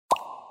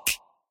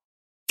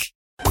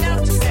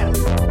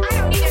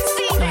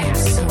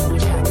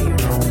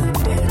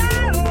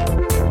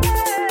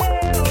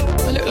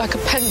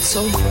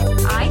So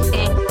I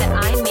think that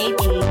I may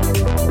be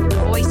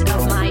the voice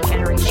of my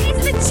generation.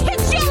 It's the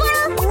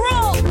titular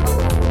role.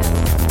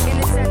 In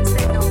the sense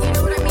that, no, you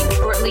know what I mean?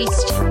 Or at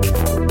least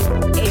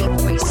a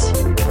voice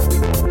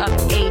of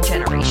a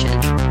generation.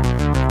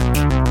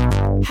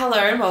 hello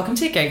and welcome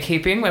to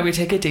Gatekeeping, where we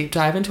take a deep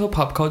dive into a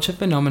pop culture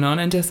phenomenon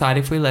and decide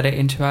if we let it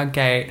into our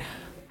gate.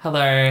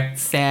 Hello,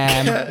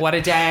 Sam. What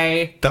a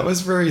day. That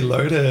was very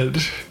loaded.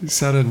 You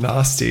sounded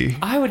nasty.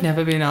 I would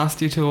never be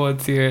nasty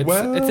towards you.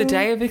 It's a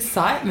day of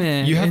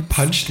excitement. You have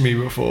punched me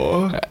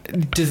before.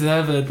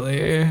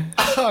 Deservedly.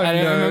 Oh, I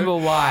don't no. remember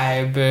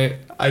why, but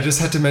I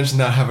just had to mention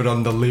that, have it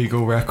on the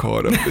legal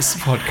record of this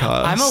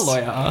podcast. I'm a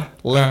lawyer.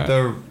 Let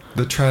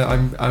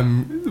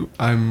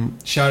I'm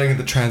shouting at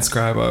the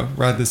transcriber.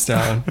 Write this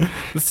down.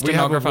 The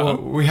stenographer.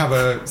 We have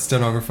a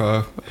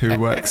stenographer who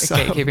works.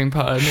 Gatekeeping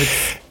pod.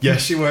 Yeah,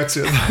 she works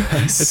with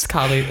us. It's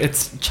Carly.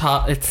 It's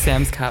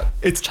Sam's cat.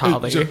 It's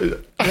Charlie.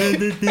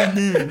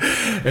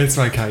 It's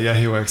my cat. Yeah,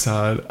 he works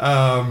hard.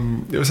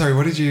 Sorry,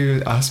 what did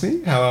you ask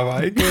me? How am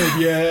I? Good.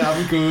 Yeah,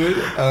 I'm good.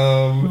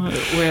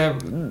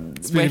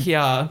 We're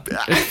here.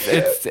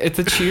 It's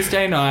a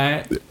Tuesday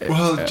night.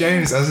 Well,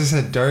 James, as I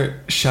said, don't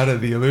shatter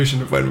the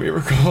illusion of when we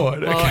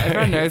record. Well, okay?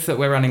 everyone knows that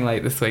we're running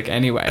late this week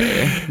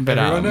anyway. But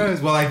Everyone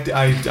knows. Well,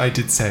 I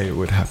did say it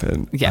would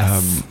happen.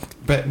 Yes.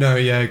 But no,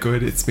 yeah,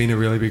 good. It's been a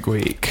really big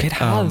week. It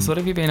has. What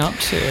have you been up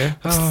to?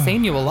 I've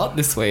seen you a lot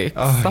this week.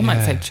 Some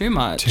might say too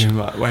much. Too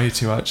much. Way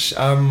too much.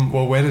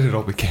 Well, where did it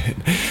all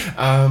begin?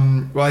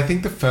 Well, I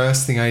think the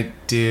first thing I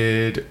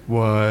did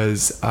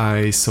was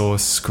I saw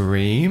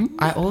Scream.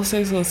 I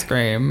also saw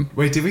Scream.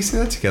 Wait, did we see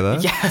that together?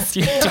 Yes,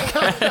 you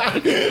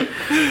did.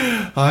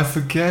 I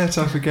forget.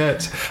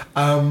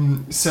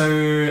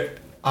 So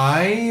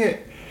I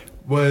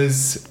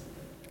was...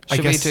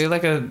 Should we do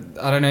like a...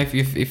 I don't know, if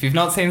you've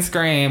not seen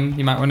Scream,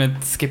 you might want to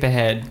skip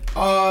ahead.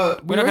 We're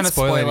not going to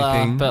spoil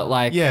anything. But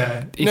like,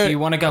 yeah, if you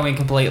want to go in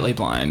completely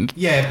blind.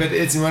 Yeah, but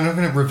we're not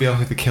going to reveal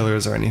who the killer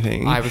is or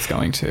anything. I was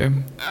going to.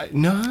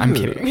 No. I'm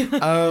kidding.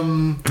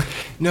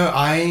 No,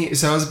 I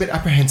was a bit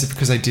apprehensive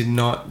because I did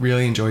not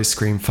really enjoy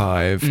Scream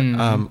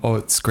 5.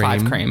 Or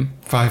Scream.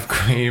 5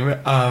 Cream.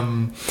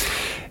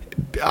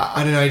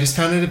 I don't know, I just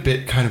found it a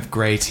bit kind of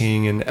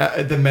grating, and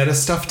the meta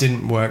stuff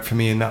didn't work for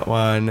me in that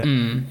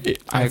one.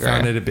 I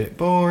found it a bit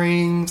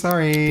boring.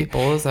 Sorry.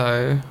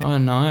 Bozo. Oh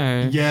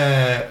no.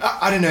 Yeah,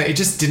 I don't know, it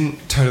just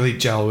didn't totally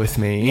gel with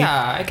me.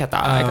 Yeah, I get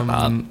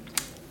that.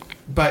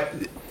 But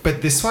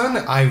this one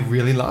I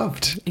really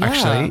loved, Yeah.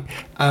 actually.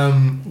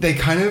 They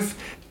kind of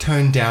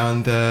toned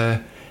down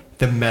the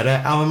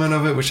meta element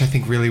of it, which I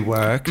think really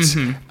worked.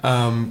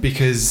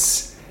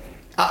 Because...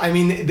 I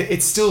mean,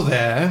 it's still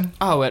there.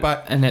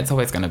 And it's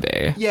always going to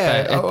be.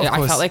 Yeah, of course.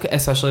 I felt like,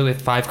 especially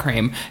with 5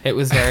 Cream, it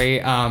was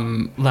very,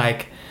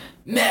 like,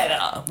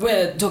 meta.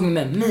 We're talking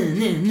about...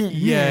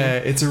 Yeah,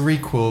 it's a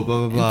requel,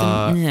 blah, blah,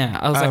 blah. Yeah,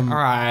 I was like, all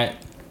right,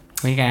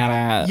 we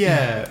got it.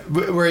 Yeah,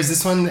 whereas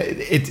this one,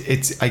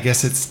 it's I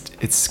guess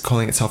it's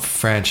calling itself a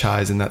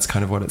franchise, and that's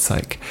kind of what it's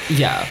like.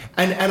 Yeah.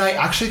 And I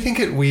actually think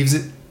it weaves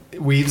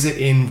it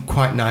in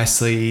quite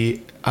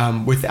nicely...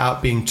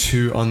 without being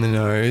too on the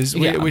nose,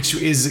 which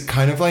is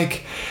kind of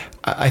like,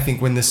 I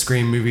think when the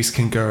Scream movies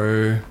can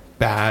go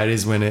bad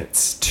is when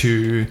it's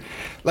too,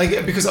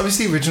 like, because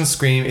obviously original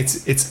Scream,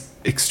 it's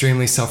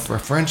extremely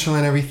self-referential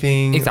and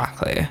everything.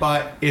 Exactly.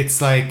 But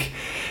it's like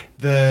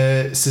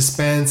the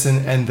suspense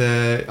and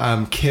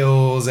the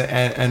kills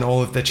and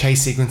all of the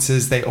chase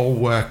sequences, they all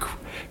work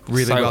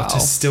really well to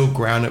still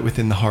ground it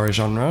within the horror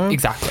genre.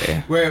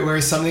 Exactly.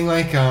 Whereas something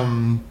like...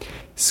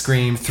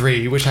 Scream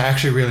 3, which I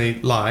actually really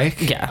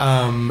like.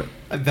 Yeah.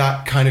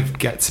 That kind of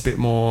gets a bit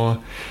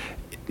more...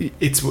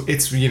 It's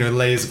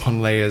layers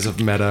upon layers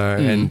of meta,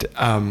 and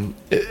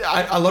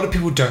a lot of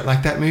people don't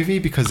like that movie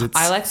because it's...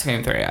 I like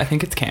Scream 3. I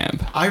think it's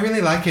camp. I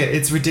really like it.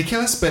 It's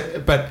ridiculous,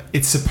 but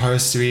it's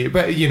supposed to be.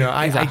 But,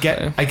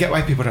 Exactly. I get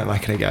why people don't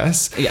like it, I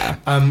guess. Yeah.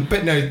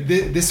 But no,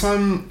 this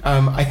one,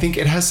 I think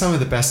it has some of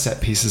the best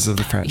set pieces of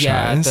the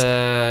franchise.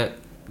 Yeah,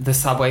 the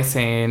subway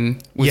scene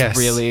was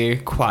really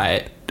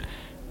quite...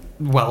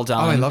 well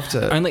done. Oh, I loved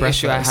it. Only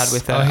issue I had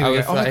with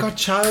it. Oh my god,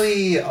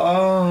 Charlie!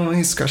 Oh,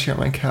 he's scratching up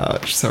my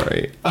couch.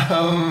 Sorry.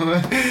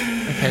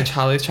 Okay,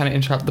 Charlie's trying to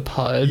interrupt the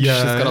pod. Yeah.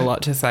 She's got a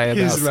lot to say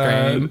about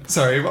Scream.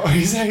 Sorry, what were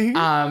you saying?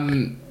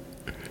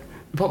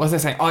 What was I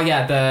saying? Oh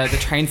yeah, the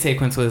train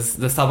sequence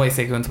the subway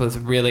sequence was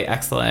really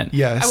excellent.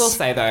 Yes. I will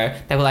say though,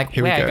 they were like,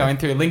 we're going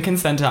through Lincoln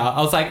Center.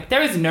 I was like,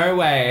 there is no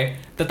way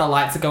that the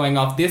lights are going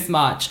off this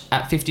much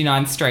at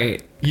 59th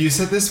Street. You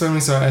said this when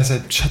we saw it. I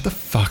said, shut the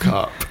fuck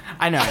up.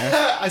 I know.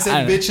 I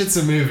said, bitch, it's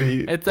a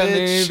movie. It's a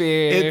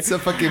movie. It's a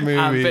fucking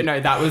movie. But no,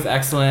 that was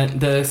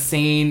excellent. The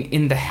scene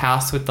in the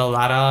house with the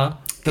ladder.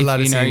 The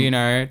ladder scene. You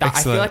know. I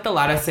feel like the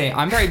ladder scene.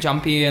 I'm very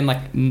jumpy and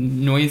like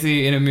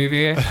noisy in a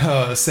movie.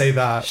 Oh, say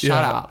that. Shut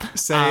up.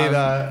 Say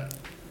that.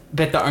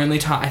 But the only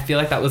time, I feel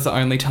like that was the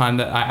only time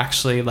that I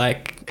actually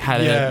like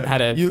had a.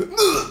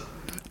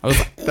 I was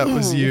like, that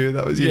was you.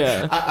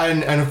 Yeah.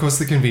 And of course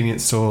the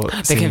convenience store.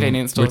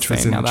 Which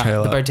was in the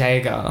trailer. The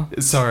bodega.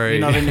 Sorry.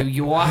 You're not a New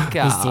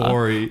Yorker.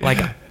 Sorry. Like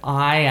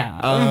I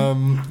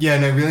am. Yeah,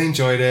 no, really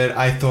enjoyed it.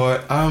 I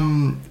thought,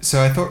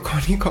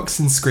 Courtney Cox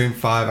in Scream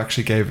 5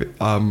 actually gave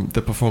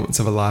the performance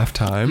of a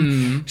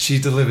lifetime. She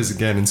delivers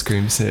again in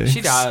Scream 6.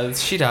 She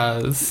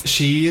does.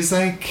 She is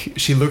like,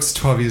 she looks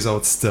 12 years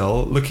old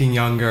still, looking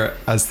younger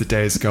as the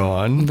days go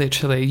on.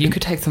 Literally. You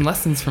could take some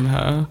lessons from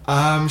her.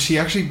 She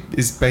actually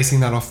is basing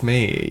that off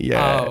me.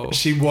 Yeah. Oh.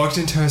 She walked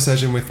into her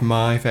surgeon with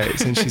my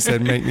face and she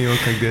said, make me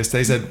look like this.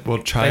 They said,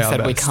 we'll try our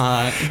best. We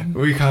can't.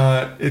 We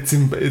can't. It's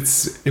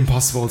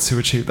impossible to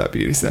achieve that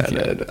beauty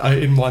standard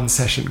in one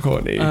session,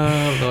 Courtney.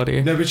 Oh,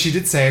 Lordy. No, but she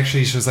did say,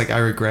 actually, she was like, I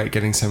regret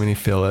getting so many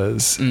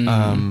fillers.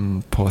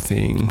 Poor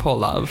thing. Poor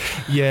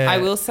love. Yeah. I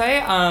will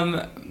say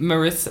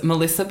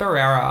Melissa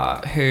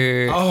Barrera,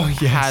 who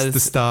has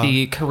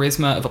the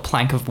charisma of a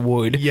plank of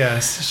wood.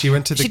 Yes, she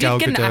went to the Gal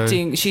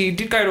Gadot. She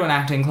did go to an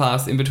acting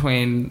class in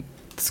between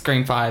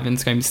Scream 5 and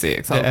Scream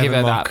 6. I'll give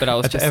her that, but I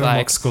was just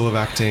like... School of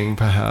Acting,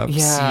 perhaps.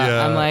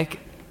 Yeah, I'm like,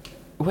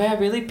 we're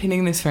really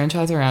pinning this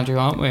franchise around you,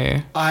 aren't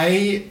we?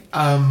 I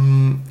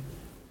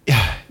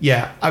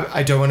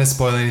don't want to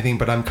spoil anything,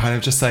 but I'm kind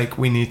of just like,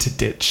 we need to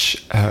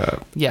ditch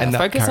her. Yeah, and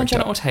focus on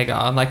Jenna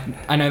Ortega. Like,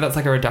 I know that's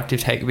like a reductive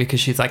take because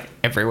she's like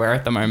everywhere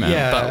at the moment.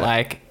 Yeah. But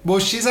like... Well,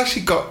 she's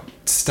actually got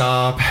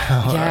star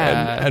power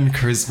and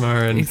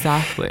charisma and...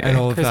 Exactly. And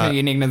all of charisma, that.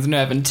 uniqueness,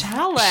 nerve and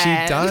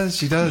talent.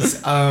 She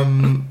does.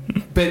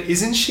 But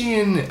isn't she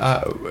in...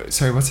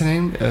 sorry, what's her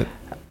name?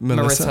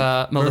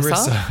 Melissa?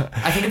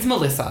 I think it's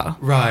Melissa.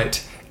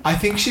 Right. I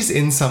think she's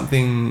in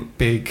something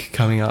big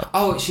coming up.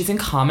 Oh, she's in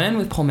Carmen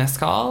with Paul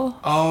Mescal.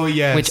 Oh,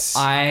 yes. Which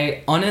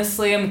I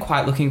honestly am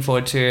quite looking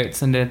forward to.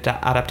 It's an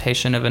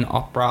adaptation of an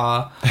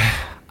opera.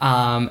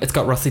 It's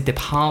got Rossi De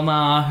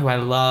Palma, who I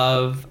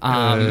love.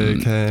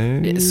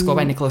 It's scored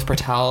by Nicholas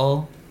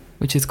Britell,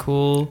 which is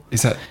cool.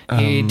 Is that...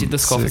 he did the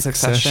score for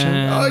Succession.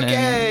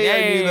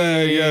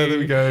 Okay. Yeah, there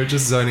we go.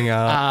 Just zoning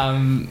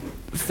out.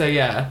 So,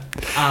 yeah.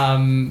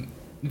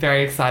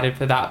 Very excited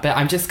for that, but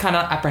I'm just kind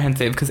of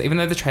apprehensive because even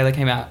though the trailer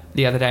came out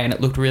the other day and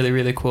it looked really,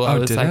 really cool, I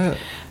was like,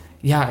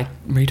 yeah, I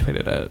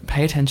retweeted it.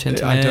 Pay attention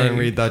to me. I don't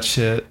read that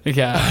shit.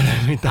 Yeah. I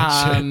don't read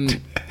that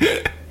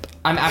shit.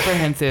 I'm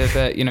apprehensive,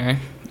 but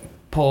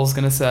Paul's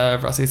going to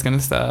serve, Rossi's going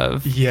to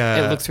serve.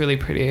 Yeah. It looks really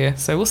pretty.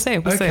 So we'll see.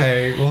 We'll see.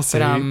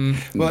 But,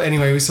 well,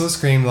 anyway, we saw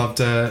Scream, loved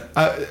it.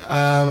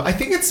 I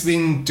think it's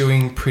been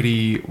doing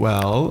pretty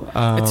well.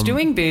 It's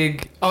doing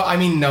big. Oh, I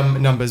mean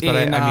numbers, but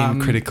I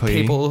mean critically.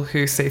 People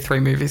who see 3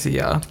 movies a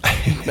year.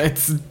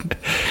 It's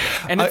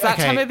that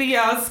time of the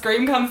year.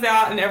 Scream comes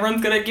out and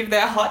everyone's going to give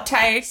their hot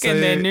take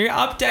and their new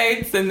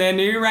updates and their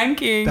new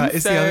rankings. That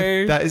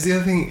is the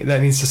other thing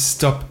that needs to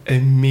stop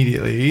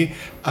immediately.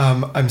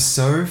 I'm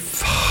so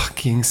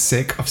fucking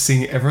sick of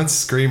seeing everyone's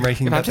Scream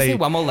ranking. If I have to see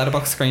one more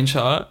Letterboxd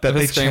screenshot that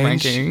of a Scream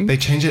ranking. They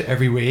change it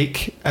every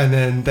week and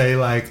then they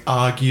like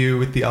argue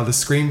with the other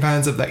Scream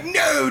fans of like,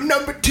 no,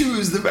 number 2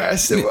 is the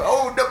best.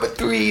 Oh, number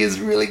 3 is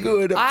really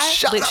good. I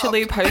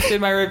literally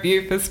posted my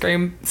review for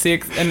Scream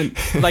 6 and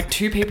like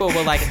 2 people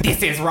were like,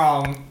 this is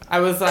wrong. I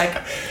was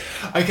like...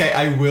 Okay,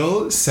 I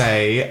will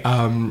say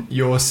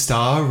your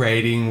star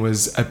rating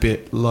was a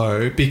bit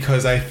low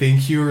because I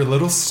think you were a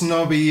little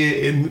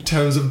snobby in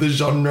terms of the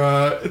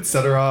genre,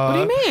 etc.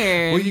 What do you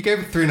mean? Well, you gave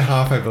it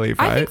 3.5, I believe,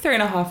 right? I think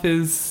 3.5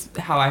 is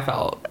how I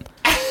felt.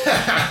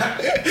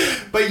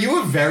 But you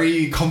were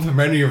very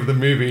complimentary of the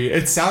movie.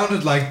 It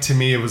sounded like to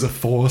me it was a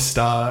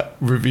 4-star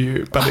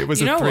review, but it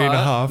was a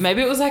 3.5.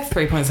 Maybe it was like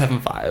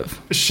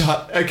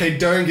 3.75. Okay,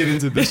 don't get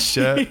into this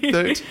shit.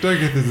 don't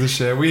get into this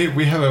shit.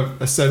 We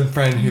have a certain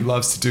friend who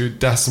loves to do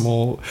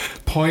decimal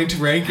point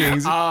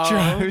rankings. Oh,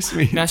 drives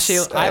me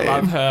insane. I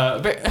love her,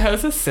 but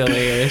hers is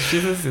silly.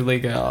 She's a silly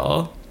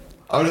girl.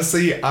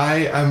 Honestly,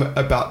 I am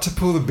about to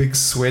pull the big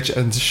switch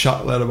and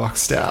shut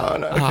Letterboxd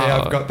down. Okay,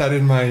 I've got that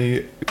in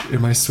my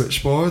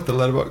switchboard. The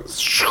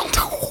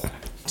Letterboxd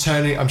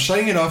I'm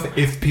shutting it off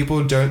if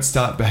people don't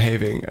start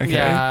behaving.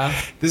 Okay,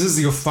 this is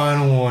your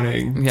final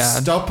warning. Yeah,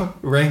 stop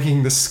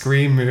ranking the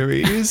Scream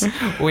movies.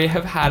 We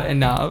have had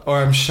enough. Or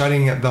I'm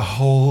shutting the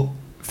whole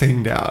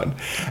thing down.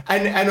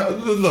 And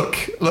look.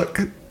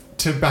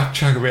 To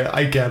backtrack a bit,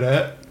 I get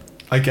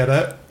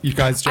it. You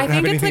guys don't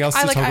have anything else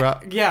to talk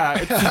about.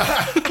 Yeah.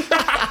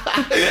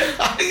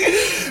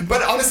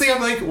 But honestly,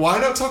 I'm like, why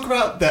not talk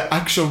about the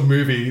actual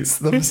movies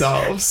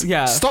themselves?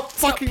 Yeah. Stop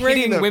fucking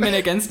pitting them. Women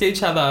against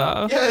each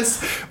other.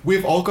 Yes.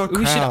 We've all got crowds.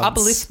 We should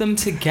uplift them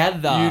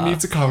together. You need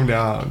to calm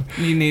down.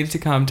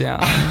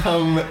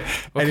 Anyway.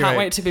 Can't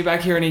wait to be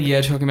back here in a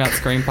year talking about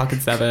Scream fucking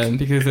 7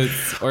 because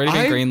it's already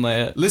been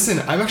greenlit. Listen,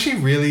 I'm actually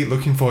really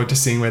looking forward to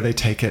seeing where they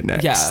take it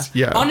next.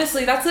 Yeah.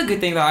 Honestly, that's a good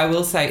thing that I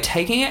will say.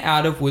 Taking it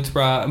out of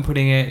Woodsboro and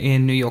putting it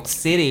in New York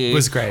City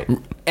was great.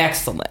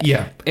 Excellent.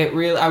 Yeah.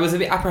 I was a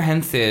bit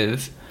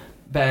apprehensive,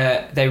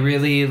 but they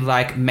really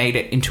like made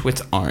it into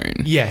its own.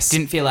 Yes.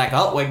 Didn't feel like,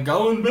 oh, we're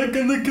going back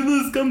and the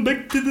killers come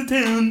back to the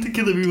town to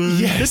kill everyone.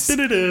 Yes. It's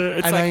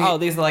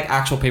and these are like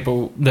actual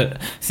people that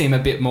seem a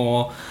bit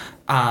more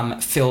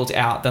filled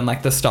out than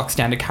like the stock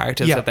standard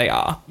characters that they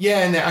are. Yeah,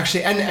 and they're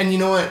actually, and you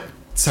know what?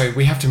 sorry,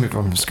 we have to move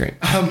on from Scream.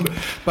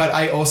 But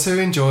I also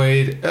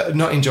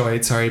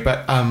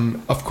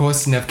of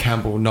course Nev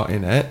Campbell not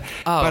in it.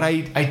 Oh. But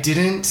I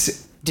didn't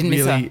miss her.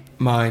 really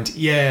mind.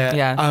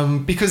 Yeah.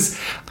 Because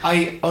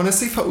I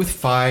honestly thought with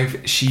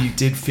 5 she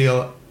did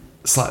feel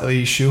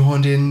slightly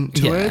shoehorned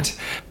into it.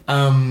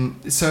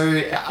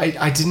 So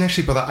I didn't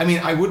actually bother. I mean,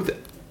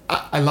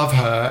 I love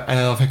her and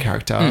I love her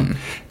character.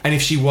 And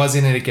if she was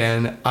in it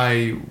again,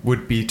 I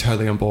would be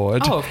totally on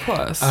board. Oh, of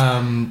course.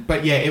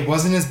 But yeah, it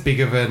wasn't as big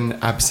of an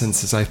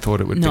absence as I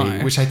thought it would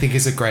be, which I think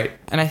is a great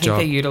And I think job.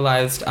 they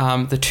utilised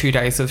the 2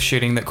 days of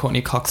shooting that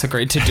Courtney Cox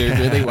agreed to do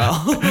really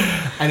well.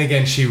 And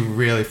again, she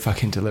really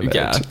fucking delivered.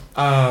 Yeah.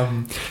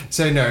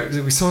 So no,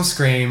 we saw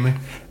Scream,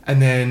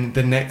 and then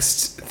the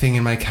next thing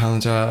in my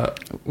calendar...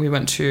 We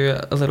went to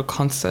a little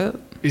concert.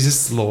 Is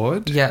this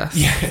Lorde? Yes.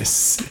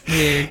 Yes.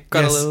 We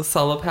got a little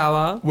solar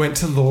power. Went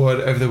to Lorde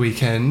over the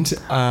weekend.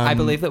 I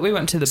believe that we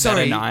went to the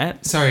Better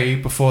Night. Sorry,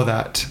 before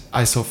that,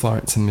 I saw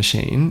Florence and the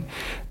Machine.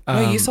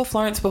 No, you saw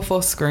Florence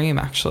before Scream,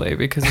 actually,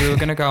 because we were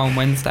going to go on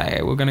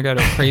Wednesday. We were going to go to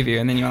a preview,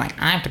 and then you were like,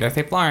 I have to go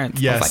see Florence.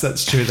 Yes,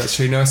 that's true. That's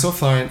true. No, I saw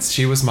Florence.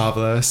 She was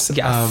marvellous.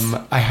 Yes.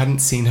 I hadn't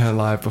seen her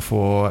live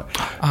before.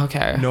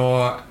 Okay.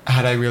 Nor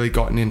had I really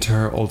gotten into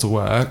her older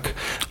work.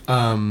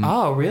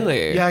 Oh,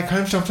 really? Yeah, I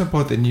kind of jumped on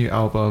board the new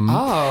album.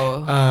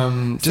 Oh.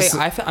 I'm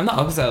the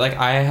opposite. Like,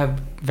 I have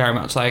very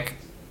much, like,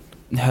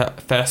 her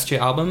first 2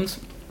 albums.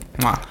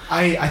 Mwah.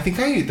 I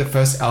think the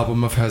first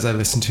album of hers I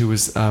listened to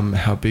was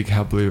How Big,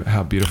 How Blue,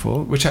 How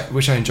Beautiful, which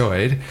I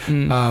enjoyed.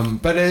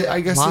 But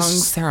I guess Long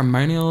it's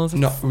ceremonials.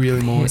 not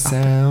really more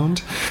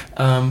sound.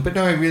 But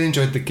no, I really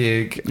enjoyed the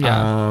gig.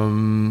 Yeah.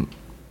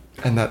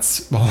 And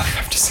that's all I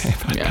have to say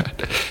about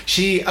it.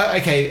 She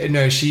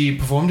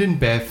performed in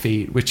Bare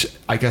Feet, which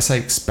I guess I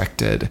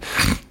expected,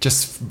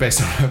 just based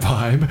on her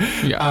vibe.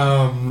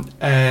 Yeah.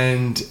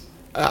 And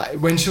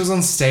when she was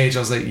on stage, I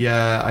was like,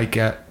 yeah, I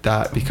get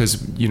that,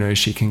 because, you know,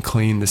 she can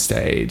clean the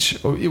stage.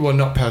 Well,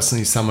 not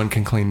personally, someone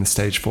can clean the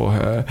stage for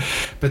her.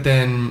 But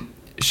then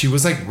she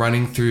was like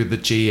running through the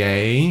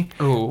GA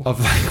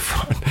of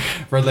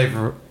like Rod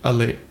Laver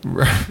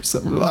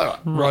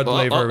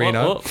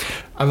Arena.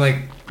 I'm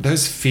like,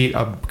 those feet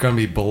are going to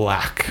be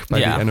black by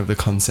the end of the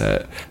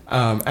concert.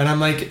 And I'm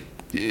like,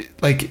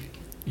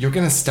 you're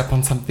going to step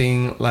on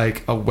something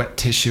like a wet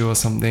tissue or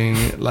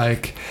something.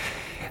 Like,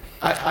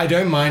 I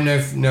don't mind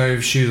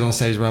no shoes on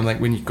stage, but I'm like,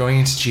 when you're going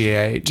into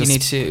GA, just you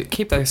need to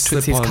keep those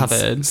twitsies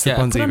covered.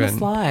 Slip-ons put even. on a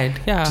slide.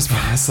 Yeah. Just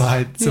put on a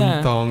slide,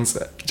 some thongs,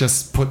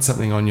 just put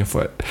something on your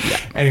foot. Yeah.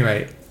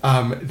 Anyway,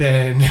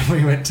 then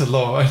we went to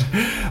Lorde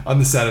on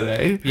the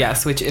Saturday.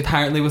 Yes, which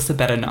apparently was the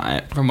Better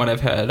Night, from what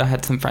I've heard. I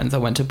had some friends that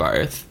went to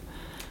both.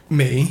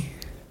 Me?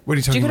 What are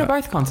you talking about? Did you go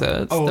to both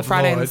concerts? Oh, the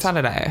Friday Lorde. and the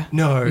Saturday?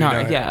 No.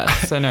 Yeah.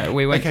 So no,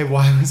 we went. Okay,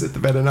 why was it the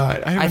Better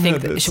Night? I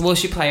think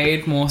she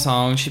played more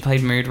songs. She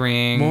played Mood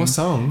Ring. More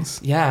songs?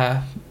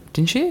 Yeah.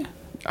 Didn't she?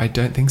 I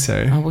don't think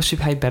so. Oh, well, she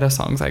played better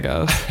songs, I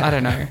guess. I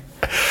don't know.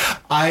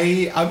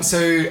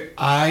 So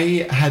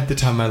I had the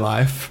time of my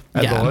life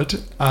at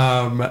Lorde.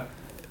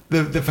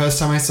 The first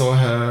time I saw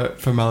her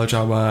for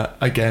Melodrama,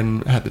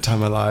 again, had the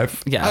time of my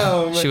life.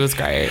 Yeah, she was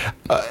great.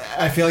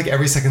 I feel like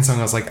every second song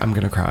I was like, I'm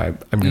going to cry.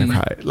 I'm going to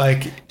cry.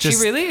 Like, just...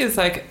 She really is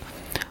like...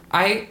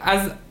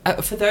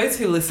 for those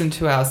who listen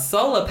to our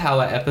Solar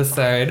Power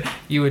episode,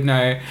 you would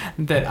know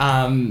that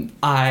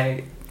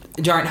I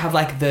don't have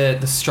like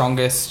the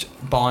strongest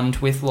bond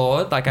with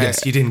Lorde. Like,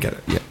 yes, you didn't get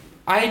it. Yeah.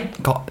 I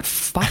got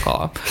fuck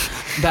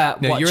off.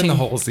 But no, you're in the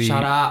Halsey.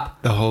 Shut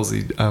up. The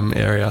Halsey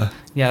area.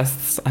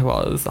 Yes, I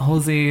was.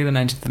 Halsey, the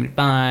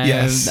 1975.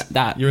 Yes,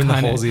 that you're in the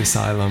Halsey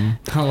Asylum.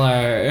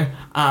 Hello.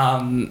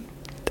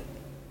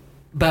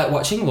 But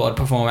watching Lorde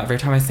perform, every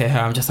time I see her,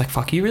 I'm just like,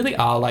 fuck, you really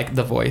are like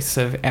the voice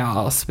of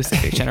our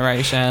specific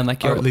generation.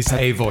 Like, you're or at least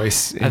a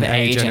voice in of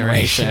a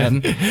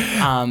generation.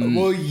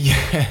 Well,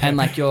 yeah. And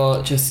like,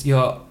 you're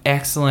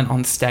excellent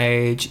on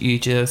stage. You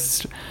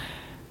just...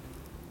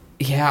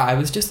 Yeah, I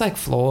was just like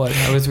floored.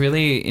 I was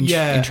really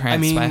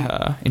entranced by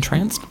her.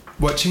 Entranced?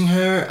 Watching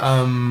her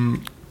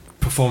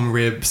perform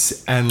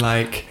Ribs and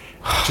like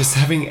just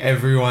having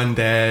everyone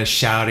there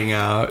shouting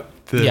out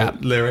the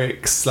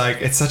lyrics,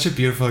 like, it's such a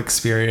beautiful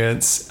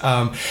experience.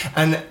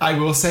 And I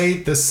will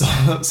say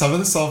some of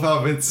the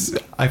soul bits,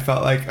 I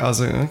felt like I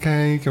was like,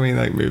 okay, can we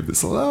like move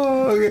this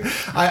along?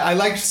 I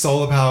liked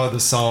Solar Power,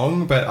 the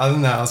song, but other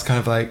than that, I was kind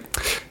of like,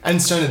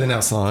 and Stone at the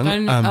Nail Salon.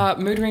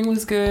 And Mood Ring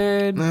was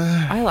good.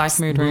 I like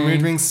Mood Ring.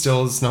 Mood Ring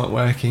still is not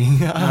working.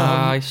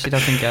 She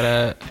doesn't get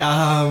it.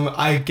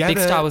 I get Big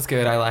it. Star was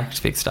good. I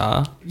liked Big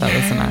Star. That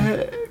was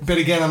nice. But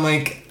again, I'm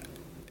like,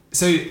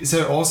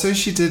 so also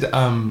she did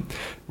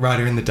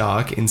Rider in the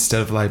Dark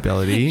instead of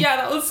Liability. Yeah,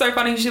 that was so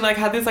funny. She like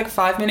had this like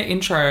 5-minute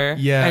intro.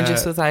 Yeah. And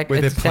just was like, where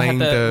they're playing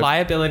the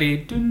Liability.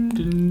 Dun,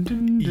 dun, dun,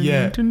 dun,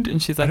 Yeah. dun,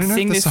 and she's I like, don't know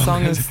sing if the this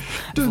song is-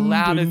 as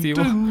loud as you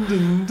want.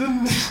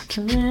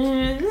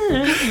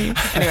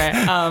 Anyway,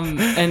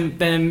 and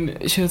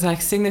then she was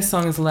like, sing this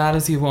song as loud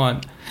as you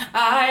want.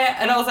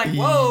 And I was like,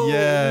 whoa,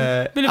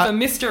 Yeah. bit of a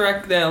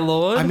misdirect there,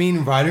 Lord. I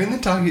mean, Rider in the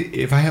Dark,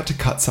 if I had to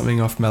cut something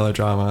off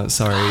Melodrama,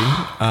 sorry,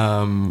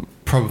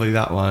 probably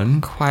that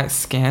one. Quite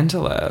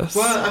scandalous.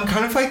 Well, I'm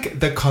kind of like,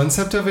 the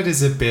concept of it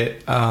is a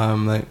bit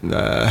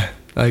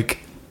like,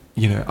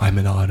 you know, I'm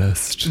an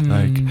artist.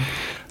 Like,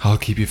 I'll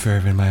keep you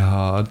forever in my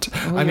heart.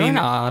 Well, I you're mean, an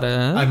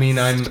artist. I mean,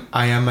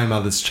 I am my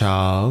mother's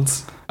child.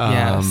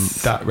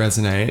 Yes. That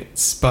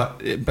resonates.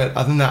 But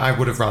other than that, I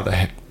would have rather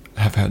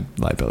have had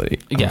Liability.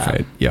 I'm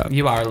afraid. Yeah.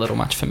 You are a little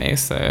much for me,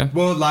 so.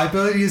 Well,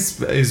 Liability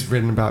is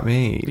written about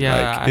me.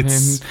 Yeah, Like,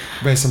 it's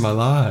based on my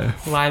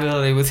life.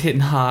 Liability was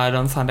hitting hard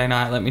on Sunday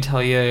night, let me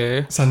tell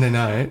you. Sunday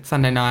night.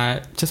 Sunday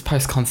night, just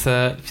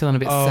post-concert, feeling a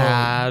bit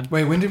sad.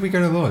 Wait, when did we go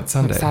to Lord?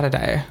 Sunday?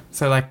 Saturday.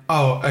 So, like,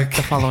 Oh, okay.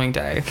 the following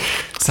day.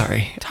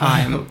 Sorry.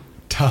 Time.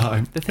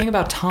 Time. The thing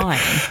about time,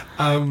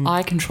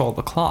 I control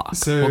the clock.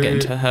 So- We'll get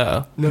into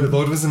her. No,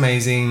 Lord was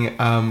amazing.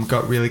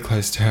 Got really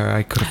close to her.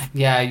 I could have.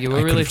 Yeah, you were I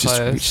could really have just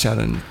close. reached out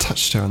and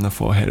touched her on the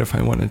forehead if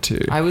I wanted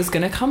to. I was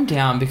going to come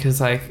down because,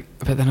 like,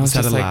 but then I was Is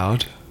that just like,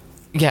 allowed?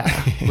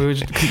 yeah, we were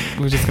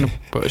just gonna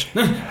push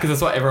because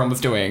that's what everyone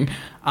was doing.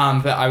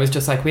 But I was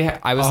just like,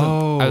 I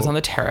was on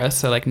the terrace,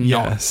 so like not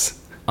Yes.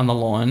 on the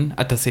lawn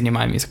at the Sydney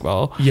Mine Music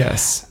Bowl.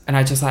 Yes. And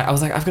I was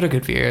like, I've got a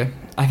good view.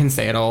 I can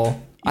see it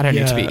all. I don't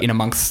need to Yeah. be in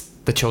amongst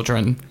the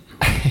children.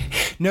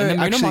 No, And the Moon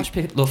actually, March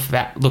pit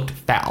looked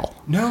foul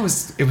no,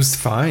 it was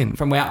fine.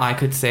 from where I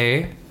could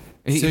see.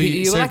 So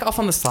You so- were like off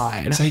on the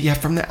side. So yeah,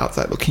 from the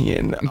outside looking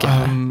in.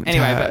 Yeah.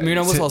 Anyway, but Muna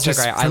was also just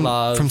great. I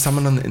love- from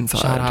someone on the inside.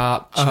 Shut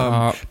up.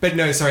 But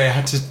no, sorry, I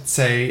had to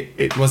say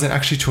it wasn't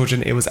actually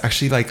children. It was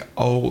actually like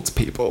old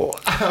people,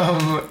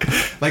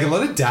 like a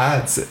lot of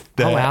dads.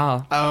 There. Oh,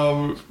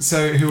 wow.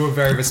 So who were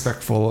very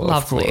respectful,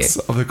 Lovely. of course,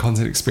 of the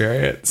concert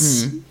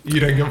experience. You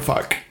don't give a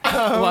fuck.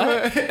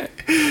 What?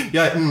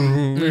 Yeah.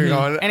 Moving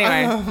on.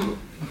 Anyway.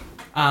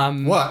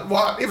 What?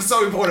 What? It was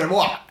so important.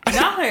 What?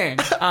 No.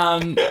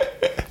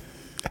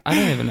 I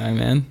don't even know,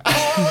 man.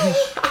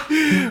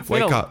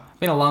 Wake up.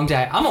 Been a long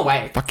day. I'm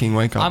awake. Fucking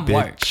wake up, I'm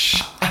bitch.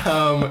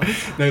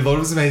 No, Lord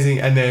was amazing,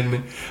 and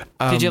then.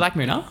 Did you like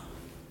Muna?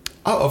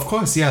 Oh, of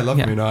course, yeah, I love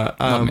Yeah, Muna.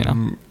 love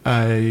Muna.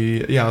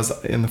 I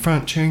was in the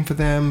front cheering for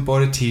them.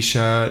 Bought a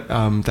T-shirt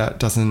that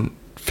doesn't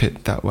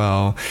fit that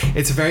well.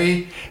 It's a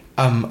very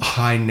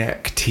high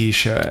neck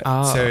T-shirt,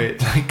 Oh. so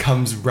it like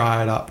comes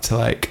right up to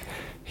like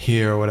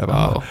here or whatever.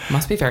 Oh,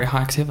 must be very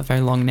high because you have a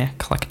very long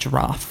neck, like a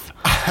giraffe.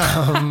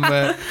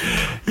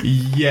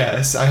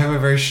 Yes, I have a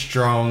very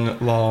strong,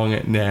 long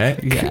neck.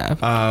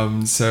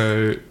 Yeah.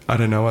 So I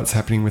don't know what's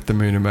happening with the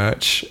Muna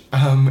merch.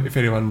 If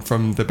anyone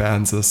from the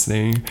band's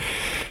listening,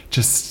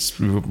 just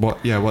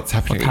what's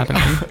happening? What's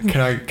happening?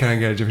 Can I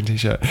get a different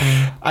T-shirt?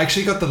 I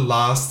actually got the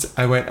last.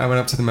 I went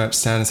up to the merch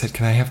stand and said,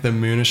 "Can I have the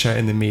Muna shirt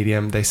in the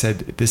medium?" They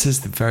said, "This is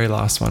the very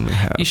last one we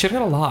have." You should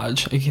have got a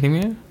large. Are you kidding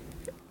me?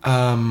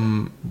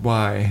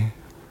 Why?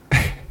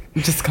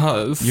 Just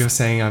cause. You're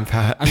saying I'm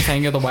fat. I'm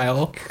saying you're the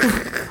whale.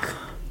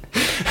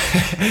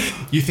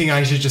 You think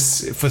I should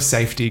just, for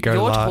safety, go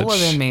You're large? taller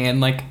than me and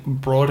like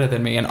broader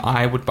than me, and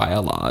I would buy a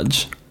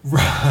large.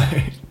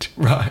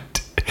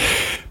 Right.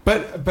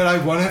 But I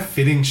want a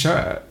fitting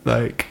shirt.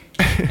 Like,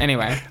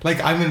 Anyway.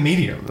 like I'm a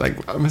medium. Like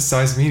I'm a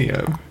size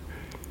medium.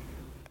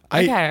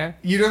 Okay.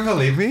 You don't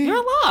believe me?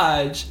 You're a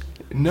large.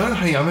 No,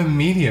 honey, I'm a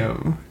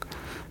medium.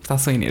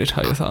 That's what you need to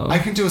tell yourself. I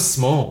can do a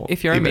small.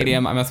 If you're even. a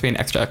medium, I must be an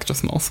extra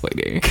small,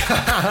 sweetie.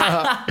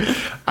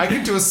 I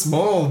can do a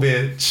small,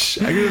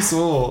 bitch. I can do a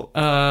small.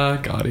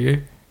 Got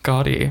you.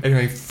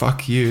 Anyway,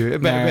 fuck you.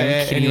 But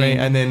kidding. anyway,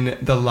 and then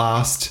the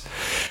last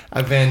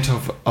event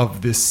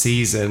of this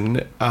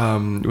season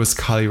was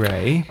Carly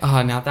Rae.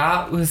 Oh, now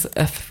that was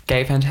a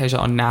gay Fantasia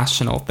on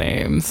national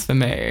themes for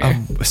me.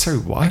 Sorry,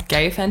 what?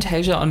 Gay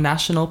Fantasia on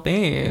national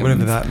themes.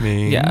 Whatever that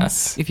means. Yeah,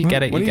 if you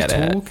get it, you get it.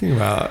 What are you talking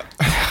about?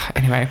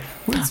 Anyway,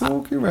 What are you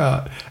talking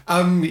about?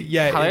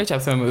 Yeah. Carly Rae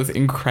Jepsen was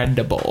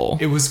incredible.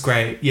 It was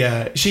great.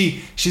 Yeah.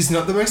 She's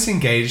not the most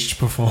engaged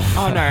performer.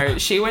 Oh no,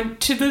 she went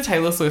to the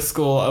Taylor Swift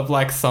school of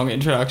like song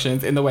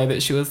introductions in the way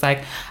that she was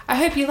like, I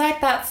hope you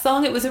like that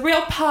song. It was a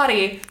real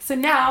party. So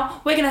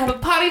now we're going to have a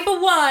party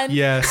for one.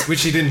 Yes, which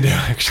she didn't do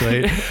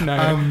actually.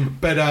 No.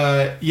 But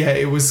yeah,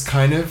 it was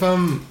kind of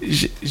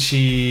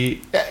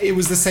it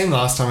was the same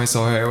last time I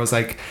saw her. It was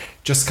like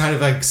just kind of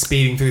like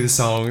speeding through the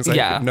songs, like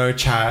Yeah. no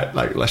chat,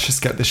 like let's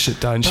just get this shit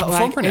done. She But,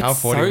 performed for an hour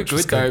it's 40, so which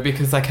was good though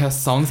because like her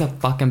songs are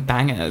fucking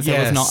bangers. It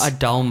was Yes. not a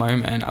dull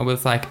moment. I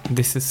was like,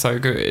 this is so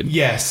good.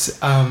 Yes,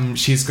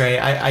 she's great.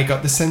 I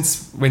got the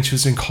sense when she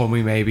was in Call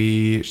Me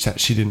Maybe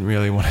that she didn't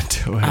really want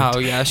to do it. Oh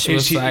yeah, she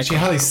was like, she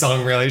hardly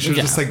sung really. She was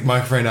Yeah. just like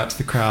microphone out to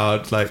the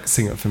crowd, like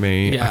sing it for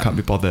me. Yeah. I can't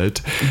be bothered.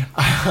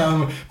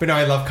 But no,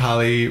 I love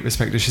Carly.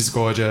 Respect her. She's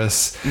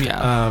gorgeous.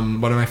 Yeah.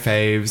 One of my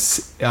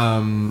faves.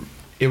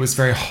 it was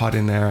very hot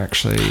in there,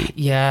 actually.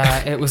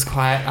 Yeah, it was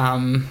quite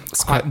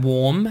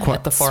warm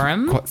at the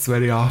Forum. Quite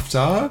sweaty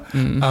after.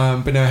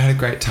 But no, I had a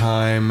great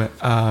time.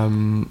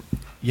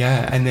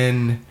 Yeah, and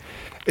then...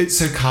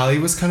 So Carly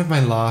was kind of my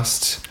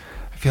last...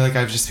 I feel like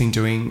I've just been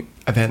doing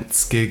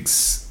events,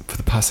 gigs for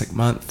the past like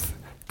month.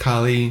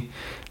 Carly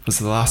was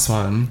the last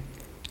one.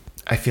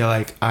 I feel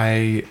like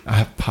I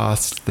have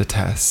passed the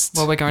test.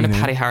 Well, we're going to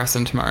Patty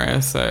Harrison tomorrow,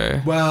 so...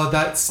 Well,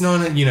 that's not...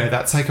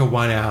 that's like a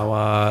 1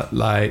 hour,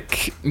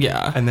 like...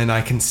 Yeah. And then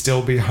I can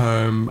still be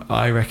home.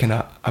 I reckon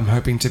I'm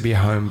hoping to be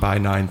home by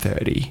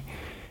 9:30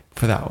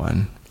 for that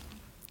one.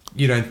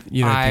 You don't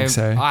think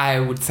so? I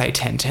would say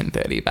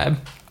 10:30, babe.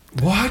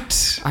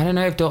 What? I don't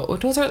know if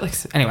doors are at like...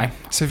 Anyway.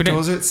 So if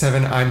doors are at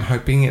 7, I'm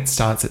hoping it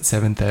starts at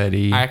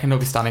 7:30. I reckon it'll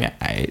be starting at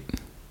 8.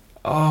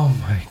 Oh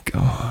my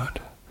God.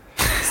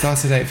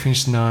 Starts at 8,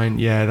 finishes 9.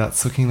 Yeah,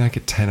 that's looking like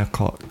at 10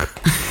 o'clock.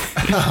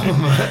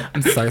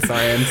 I'm so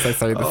sorry. This has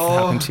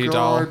happened to you,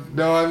 doll.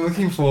 No, I'm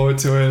looking forward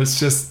to it. It's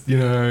just,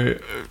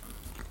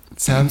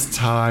 Sam's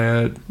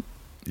tired.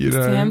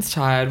 Sam's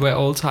tired. We're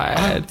all tired.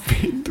 I've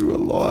been through a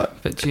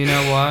lot. But do you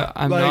know what?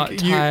 I'm not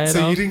tired.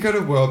 So you didn't go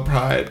to World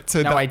Pride.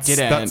 So no, I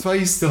didn't. That's why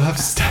you still have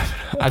stamina.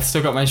 I've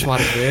still got my joie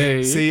de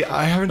vivre. See,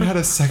 I haven't had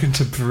a second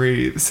to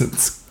breathe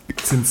since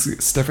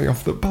stepping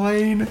off the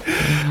plane.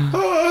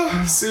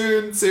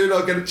 Soon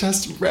I'll get a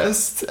chance to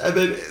rest. And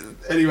then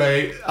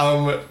anyway,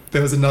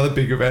 there was another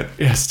big event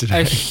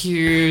yesterday. A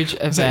huge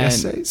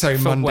event for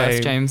Monday.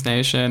 West James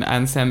Nation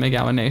and Sam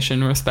McGowan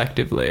Nation,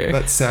 respectively.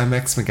 That's Sam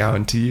X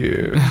McGowan to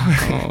you.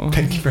 Oh.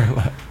 Thank you very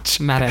much.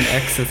 Madam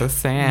X is a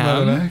Sam.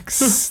 Madam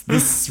X.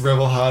 This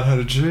rebel heart had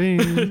a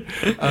dream.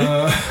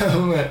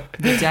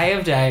 The day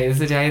of days,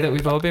 the day that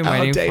we've all been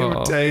waiting for. Our day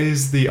of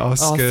days, the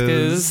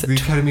Oscars, the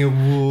Academy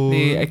Awards.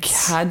 The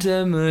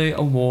Academy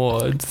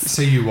Awards.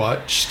 So you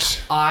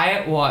watched?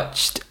 I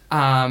watched...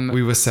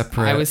 we were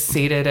separate. I was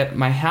seated at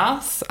my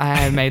house.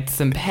 I made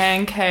some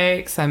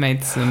pancakes. I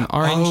made some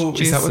orange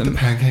juice. Is that what the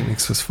pancake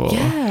mix was for?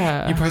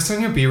 Yeah. You posted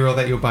on your B-roll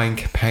that you're buying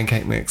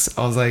pancake mix.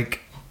 I was like,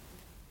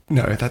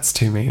 no, that's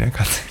too mean. I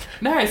can't say that.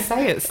 No,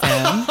 say it,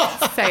 Sam.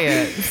 Say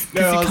it.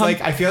 No, I was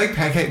like, I feel like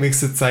pancake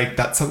mix, it's like,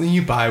 that's something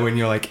you buy when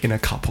you're like in a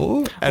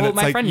couple. And well,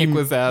 my friend Nick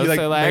was there,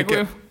 so like...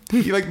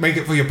 You like make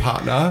it for your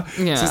partner.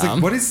 Yeah. So it's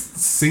like, what is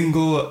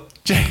single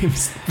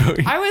James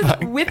doing? I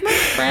was with my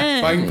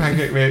friend. Buying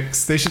pancake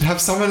mix. They should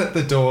have someone at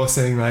the door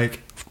saying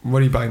like,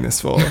 what are you buying this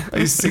for? Are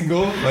you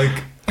single?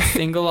 Like...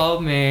 Single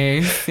old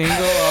me.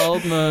 Single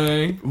old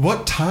me.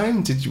 What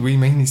time did we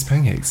make these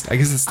pancakes? I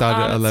guess it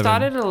started at 11. It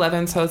started at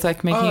 11, so I was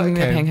like making the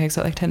pancakes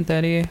at like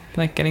 10:30,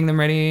 like getting them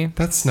ready.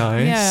 That's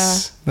nice. Yeah.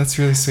 That's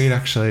really sweet,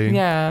 actually.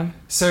 Yeah.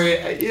 So,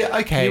 yeah,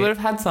 okay. You would have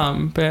had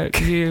some, but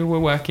you were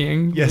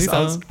working. Yes,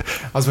 I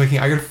was working.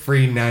 I got a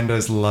free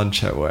Nando's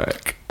lunch at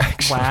work,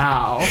 actually.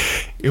 Wow.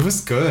 It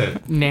was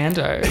good.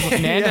 Nando's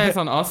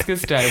on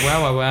Oscars Day.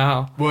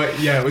 Wow. Well,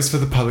 yeah, it was for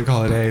the public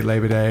holiday,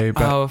 Labor Day.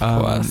 But, of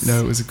course.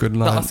 No, it was a good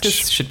lunch. The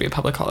Oscars should be a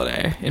public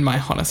holiday, in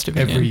my honest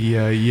opinion. Every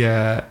year,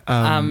 yeah.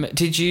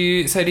 Did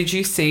you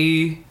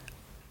see...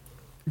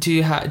 Do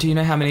you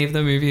know how many of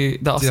the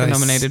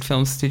Oscar-nominated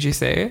films did you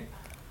see?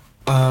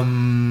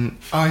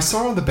 I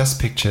saw all the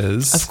best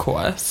pictures. Of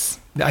course.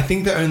 I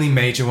think the only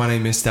major one I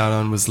missed out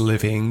on was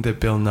Living, the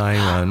Bill Nye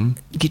one.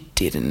 You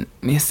didn't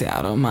miss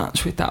out on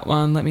much with that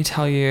one, let me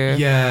tell you.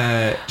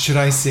 Yeah. Should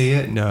I see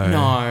it? No.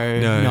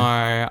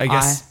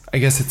 I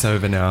guess it's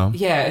over now.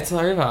 Yeah, it's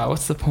over.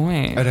 What's the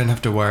point? I don't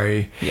have to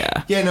worry.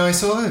 Yeah. Yeah, no, I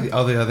saw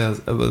all the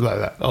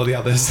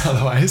others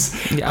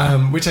otherwise.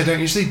 Yeah. Which I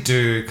don't usually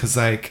do because,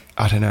 like,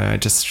 I don't know.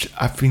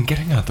 I've been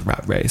getting out of the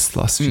rat race the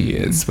last few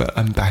years, but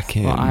I'm back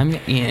in. Well, I'm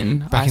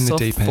in. I saw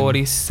the deep end.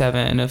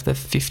 47 of the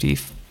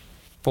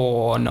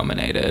 54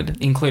 nominated,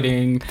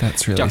 including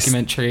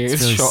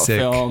documentaries, really short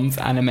films,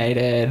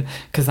 animated,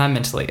 because I'm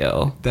mentally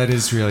ill. That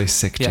is really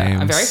sick, James. Yeah,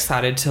 I'm very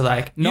excited to,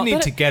 like... You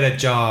need to get a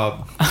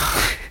job.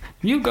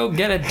 You go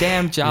get a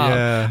damn job.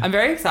 Yeah. I'm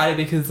very excited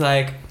because,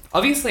 like,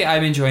 obviously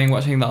I'm enjoying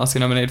watching the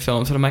Oscar-nominated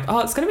films, but I'm like,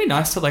 it's going to be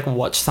nice to, like,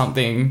 watch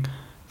something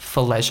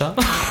for leisure.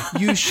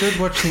 You should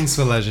watch things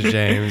for leisure,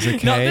 James,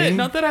 okay?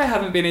 Not that I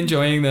haven't been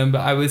enjoying them,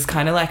 but I was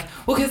kind of like...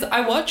 Well, because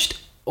I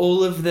watched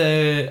all of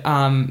the...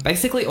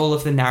 basically all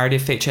of the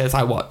narrative features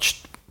I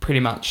watched pretty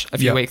much a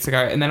few weeks ago,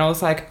 and then I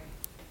was like,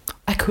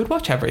 I could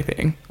watch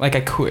everything. Like,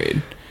 I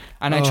could.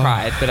 And I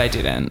tried, but I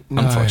didn't,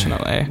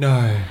 unfortunately.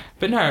 No.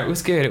 But no, it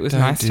was good. It was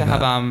nice to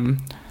have...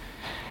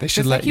 They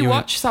should let you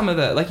watch some of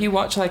the... Like, you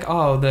watch, like,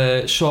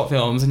 the short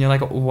films, and you're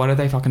like, what are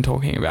they fucking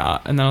talking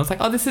about? And then I was like,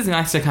 this is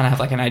nice to kind of have,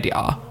 like, an idea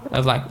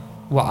of, like,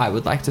 what I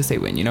would like to see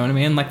win, you know what I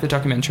mean? Like, the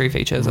documentary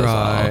features as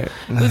well. It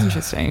was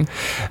interesting.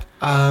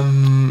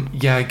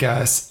 Yeah, I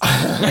guess.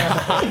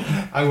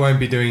 I won't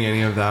be doing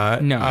any of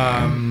that. No.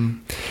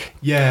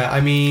 Yeah, I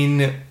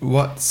mean,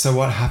 what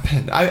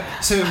happened?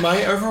 So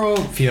my overall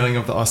feeling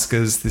of the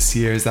Oscars this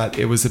year is that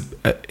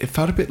it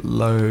felt a bit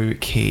low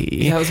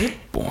key. Yeah, it was a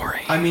bit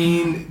boring. I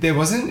mean, there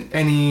wasn't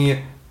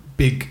any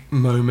big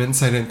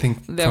moments. I don't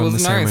think There from was the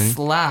no ceremony.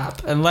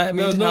 slap, and let me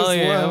There was no tell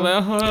you,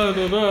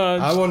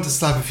 slap. I want to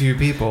slap a few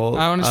people.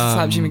 I wanted to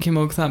slap Jimmy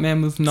Kimmel because that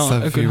man was not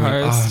slap a good few-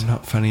 host. Oh,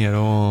 not funny at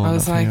all. I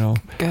was not funny at all.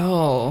 like,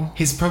 girl.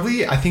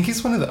 I think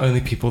he's one of the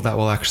only people that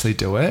will actually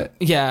do it.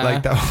 Yeah.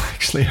 Like, that will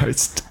actually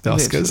host the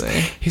Oscars.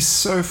 Literally. He's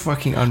so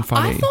fucking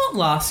unfunny. I thought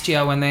last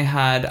year when they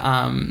had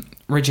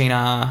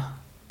Regina,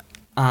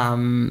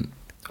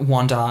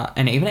 Wanda,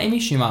 and even Amy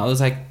Schumer, I was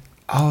like,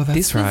 oh, that's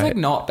this right. was like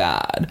not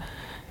bad.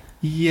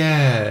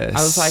 Yes.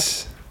 I was like,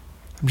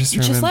 I'm just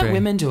remembering. just let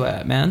women do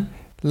it, man.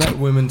 Let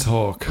women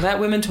talk. Let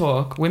women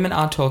talk. Women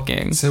are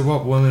talking. So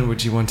what woman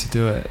would you want to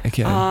do it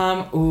again?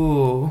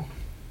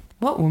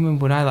 What woman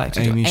would I like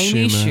to Amy do?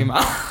 Amy Schumer.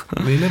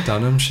 Schumer. Lena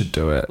Dunham should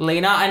do it.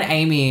 Lena and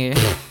Amy.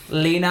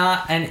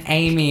 Lena and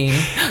Amy.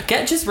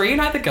 Just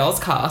reunite the girls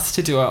cast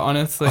to do it,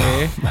 honestly.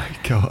 Oh my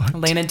god.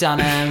 Lena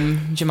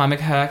Dunham, Jemima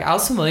Kirk,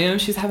 Alison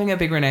Williams. She's having a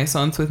big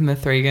renaissance with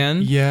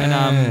Mithrigan. Yeah.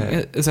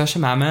 And Zosha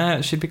Mama.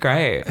 It should be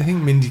great. I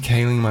think Mindy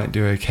Kaling might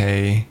do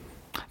okay.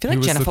 I feel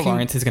like Jennifer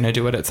Lawrence is going to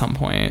do it at some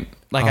point.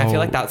 Like, I feel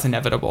like that's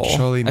inevitable.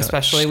 Surely not.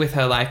 Especially with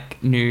her,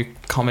 like, new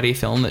comedy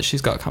film that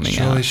she's got coming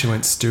out. Surely she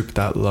won't stoop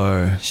that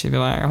low. She'd be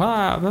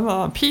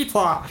like,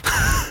 pizza.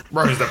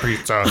 Where's the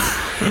pizza?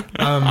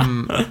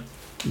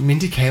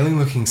 Mindy Kaling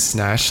looking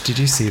snatched. Did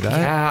you see that?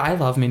 Yeah, I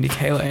love Mindy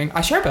Kaling.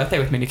 I share a birthday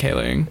with Mindy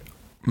Kaling.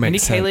 Mindy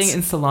Kaling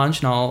and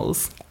Solange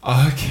Knowles.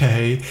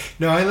 Okay.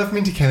 No, I love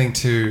Mindy Kaling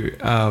too.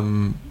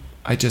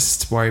 I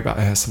just worry about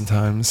her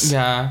sometimes.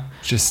 Yeah.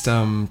 Just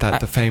that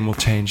the fame will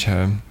change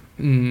her.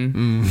 Yeah,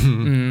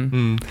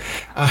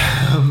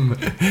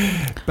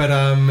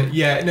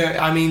 no,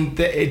 I mean,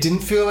 it didn't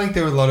feel like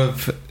there were a lot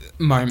of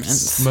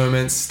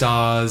moments,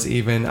 stars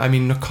even. I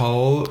mean,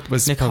 Nicole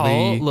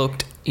probably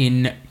looked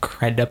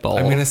incredible.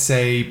 I'm gonna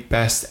say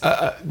best,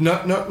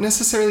 not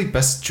necessarily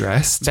best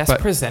dressed, best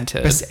but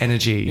presented, best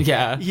energy.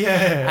 Yeah,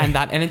 and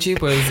that energy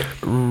was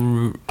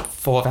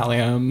 4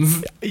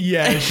 Valiums.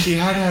 Yeah, she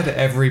had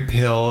every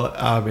pill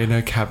in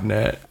her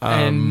cabinet.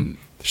 And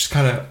she's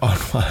kind of on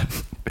one.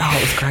 Oh,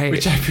 it was great.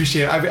 Which I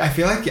appreciate. I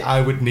feel like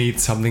I would need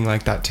something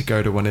like that to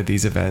go to one of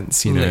these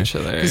events, you know.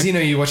 Literally. Because, you know,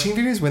 you're watching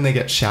videos when they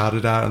get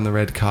shouted at on the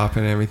red carpet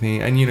and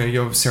everything. And, you know,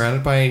 you're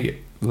surrounded by,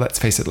 let's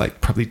face it, like,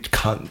 probably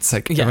cunts.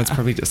 Like, everyone's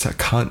probably just a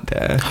cunt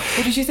there.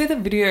 Well, did you see the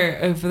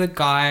video of the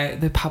guy,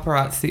 the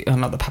paparazzi,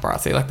 not the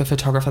paparazzi, like the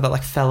photographer that,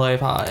 like, fell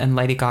over and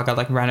Lady Gaga,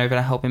 like, ran over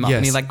to help him up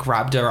and he, like,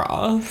 grabbed her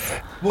ass?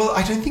 Well,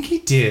 I don't think he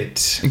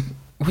did.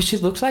 Well, she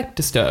looked, like,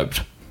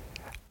 disturbed.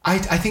 I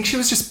think she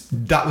was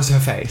that was her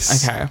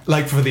face. Okay.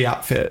 Like, for the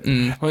outfit.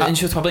 Well, and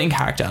she was probably in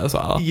character as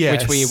well.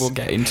 Yes. Which we will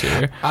get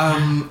into.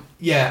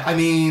 Yeah, I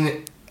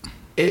mean,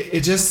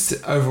 it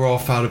just overall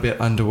felt a bit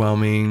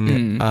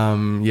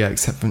underwhelming. Yeah,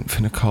 except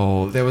for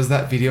Nicole. There was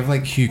that video of,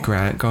 like, Hugh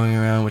Grant going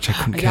around, which I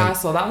couldn't care. Yeah, I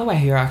saw that on the way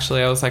here,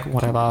 actually. I was like,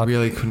 whatever.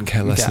 Really couldn't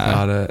care less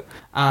about it.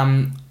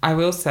 I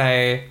will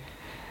say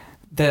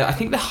that I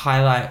think the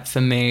highlight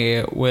for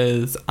me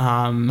was...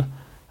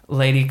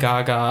 Lady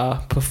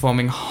Gaga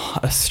performing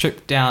a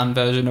stripped down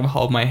version of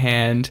Hold My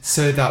Hand.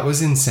 So that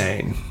was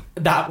insane.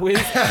 That was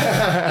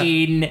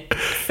insane.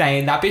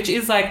 That bitch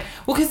is like,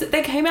 well, because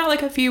they came out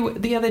like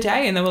the other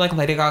day and they were like,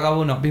 Lady Gaga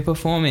will not be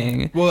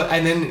performing. Well,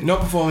 and then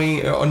not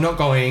performing or not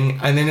going,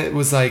 and then it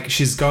was like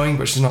she's going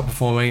but she's not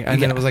performing, and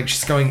then it was like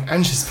she's going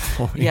and she's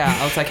performing. Yeah,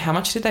 I was like, how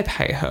much did they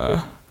pay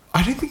her?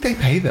 I don't think they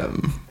pay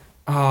them.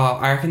 Oh,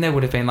 I reckon there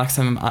would have been like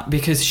some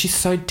because she's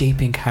so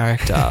deep in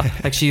character.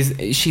 Like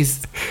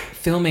she's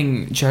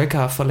filming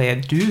Joker for Les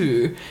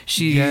Deux.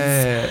 She's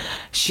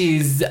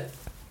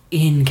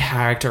in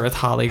character as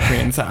Harley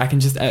Quinn, so I can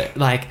just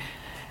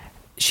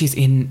she's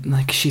in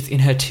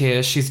her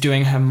tears. She's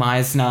doing her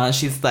Meisner.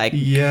 She's like,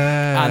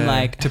 I'm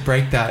like, to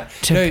break that.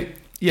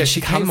 She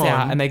comes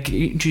out and they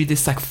do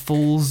this like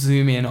full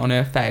zoom in on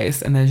her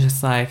face, and they're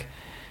just like.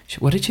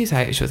 What did she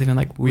say? She was even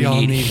like, we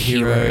all need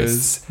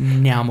heroes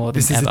now more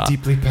than ever. This is a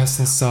deeply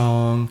personal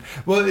song.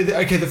 Well,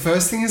 okay, the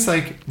first thing is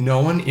like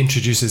no one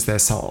introduces their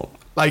song.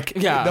 Like, the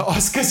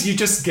Oscars, you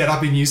just get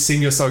up and you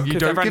sing your song. You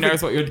don't everyone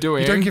knows what you're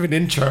doing. You don't give an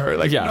intro.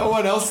 Like, no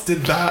one else did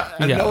that,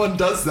 and no one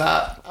does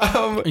that.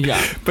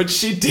 But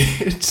she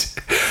did.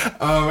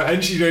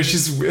 And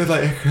she's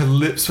like her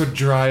lips were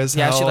dry as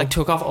hell. Yeah, she like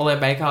took off all her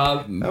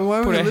makeup. And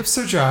why were her lips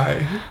so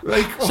dry?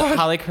 Like, so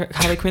Harley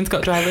Quinn's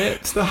got dry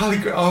lips. The Harley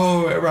Quinn.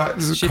 Oh, right.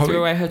 She threw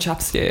away her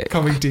chapstick.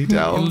 Comic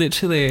detail.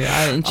 Literally,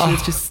 and she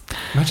was just.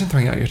 Imagine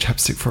throwing out your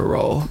chapstick for a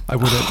role. I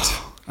wouldn't.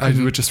 I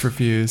would just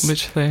refuse.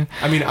 Literally.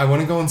 I mean, I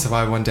want to go on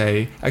Survivor one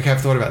day. Okay, I've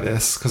thought about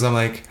this because I'm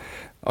like,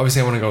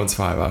 obviously I want to go on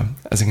Survivor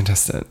as a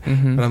contestant.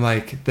 But I'm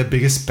like, the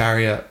biggest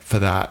barrier for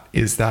that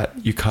is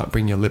that you can't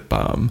bring your lip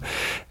balm.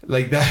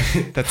 Like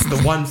that's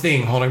the one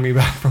thing holding me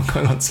back from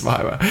going on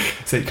Survivor.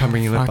 So you can't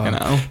bring your lip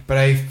balm. But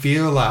I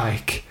feel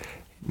like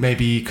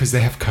maybe because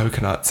they have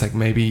coconuts, like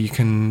maybe you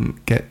can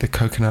get the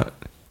coconut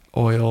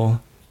oil.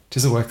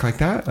 Does it work like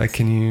that? Like,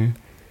 can you...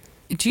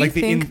 Do you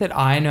think that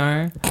I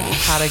know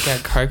how to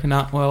get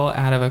coconut oil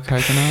out of a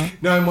coconut?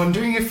 No, I'm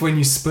wondering if when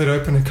you split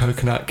open a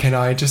coconut, can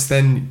I just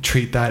then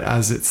treat that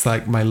as it's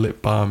like my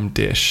lip balm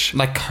dish?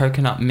 Like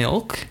coconut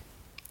milk?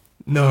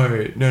 No.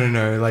 Like,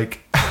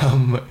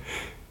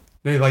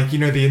 no, like, you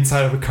know, the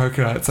inside of a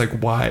coconut, it's like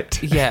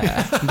white.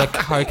 Yeah, the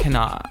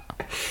coconut.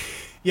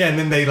 Yeah, and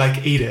then they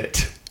like eat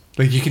it.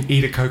 Like, you can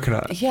eat a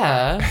coconut.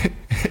 Yeah.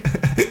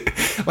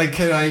 Like,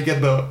 can I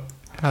get the...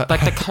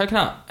 like the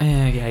coconut.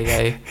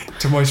 Yeah.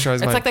 To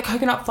moisturize It's like the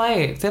coconut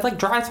flakes. They're like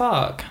dry as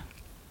fuck.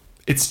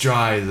 It's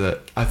dry, is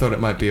it? I thought it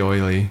might be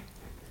oily.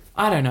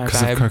 I don't know,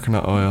 Because babe. of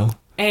coconut oil.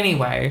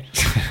 Anyway,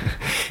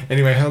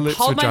 her lips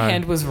Hold were My dry.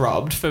 Hand was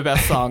robbed for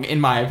best song,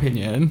 in my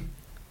opinion.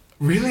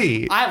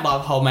 Really? I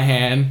love Hold My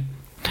Hand.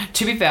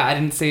 To be fair, I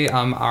didn't see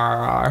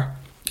RRR.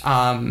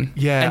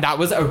 Yeah. And that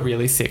was a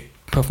really sick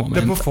performance.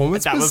 The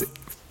performance that was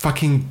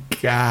fucking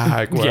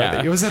gag worthy.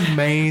 Yeah. It was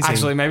amazing.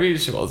 Actually, maybe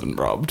she wasn't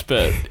robbed,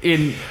 but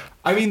the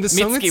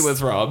song Mitski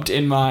was robbed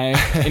in my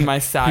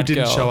sad who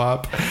didn't girl. show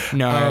up.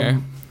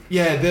 No.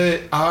 Yeah,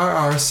 the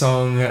RR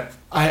song,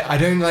 I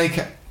don't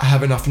like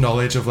have enough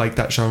knowledge of like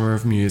that genre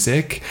of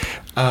music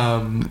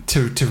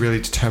to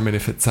really determine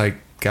if it's like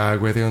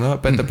gag worthy or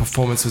not, but the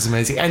performance was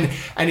amazing.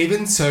 And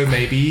even so,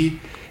 maybe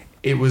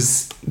it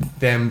was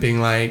them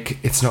being like,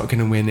 it's not going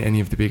to win any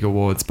of the big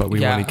awards, but we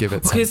want to give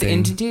it something. Because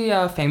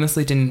India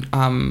famously didn't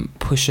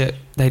push it,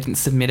 they didn't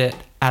submit it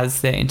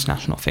as their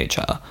international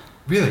feature.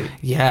 Really?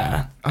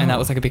 Yeah. And that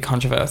was like a big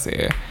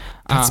controversy.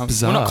 That's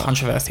bizarre. Well, not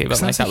controversy, but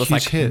like That's a that was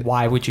huge like, hit.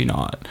 why would you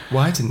not?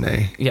 Why didn't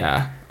they?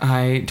 Yeah.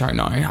 I don't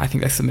know. I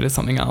think they submitted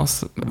something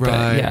else. But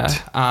Right. yeah.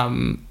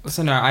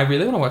 So no, I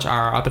really want to watch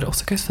RRR, but it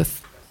also goes for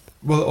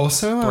Well,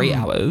 also 3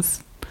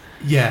 hours.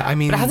 Yeah, I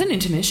mean, But it has an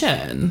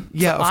intermission.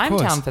 Yeah, so of I'm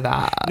course. down for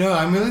that. No,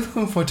 I'm really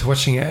looking forward to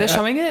watching it. They're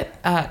showing it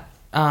at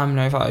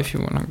Nova if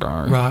you want to go.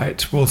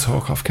 Right, we'll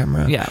talk off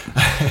camera. Yeah.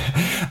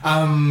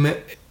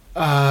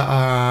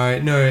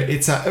 No,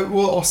 it's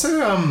well.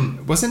 Also,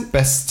 wasn't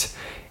best.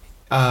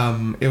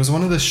 It was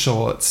one of the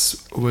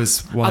shorts.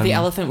 Was one. The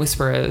Elephant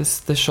Whisperers,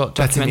 the short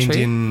That's an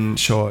documentary. Indian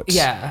short.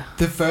 Yeah.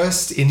 The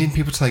first Indian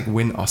people to like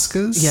win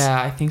Oscars. Yeah,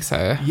 I think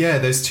so. Yeah,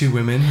 those 2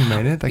 women who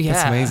made it. Like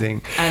that's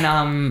amazing.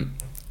 And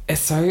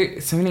it's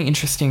so many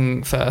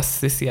interesting firsts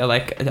this year.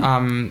 Like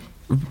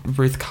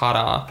Ruth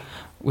Carter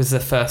was the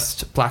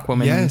first black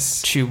woman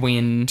to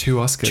win 2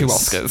 Oscars. 2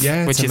 Oscars.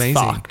 Yeah, it's which amazing.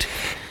 is fucked.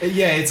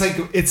 Yeah, it's like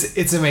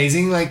it's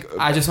amazing. Like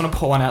I just want to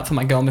pour one out for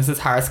my girl, Mrs.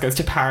 Harris Goes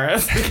to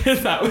Paris,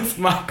 because that was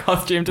my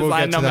costume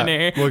design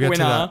nominee We'll get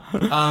winner. to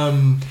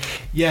that.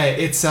 Yeah,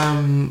 it's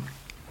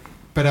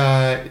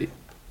but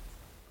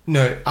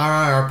no,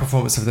 RRR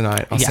performance of the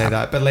night. I'll say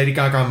that. But Lady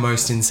Gaga,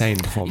 most insane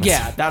performance.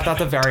 Yeah,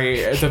 it's a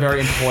very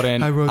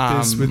important. I wrote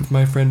this with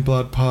my friend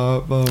Blood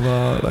Pop, blah,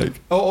 blah, blah.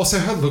 Like, also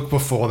her look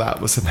before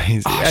that was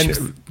amazing.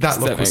 And that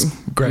look was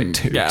great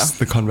too. Yeah. Just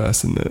the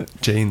Converse and the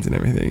jeans and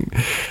everything.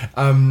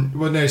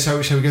 Well, no, shall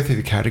we go through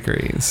the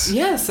categories?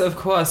 Yes, of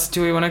course.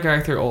 Do we want to go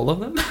through all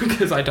of them?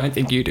 Because I don't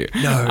think you do.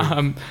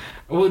 No.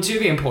 We'll do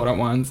the important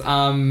ones.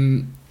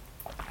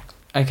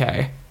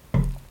 Okay.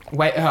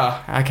 Wait.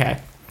 Okay.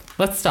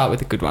 Let's start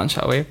with a good one,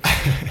 shall we?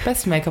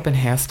 Best makeup and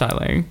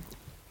hairstyling.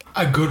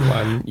 A good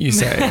one, you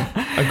say.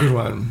 A good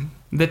one.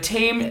 The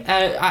team,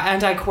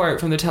 and I quote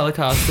from the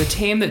telecast, the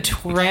team that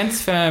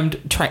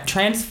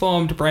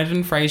transformed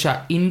Brendan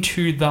Fraser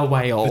into the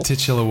whale. The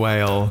titular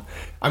whale.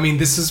 I mean,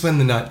 this is when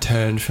the nut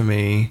turned for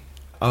me.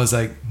 I was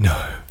like,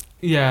 no.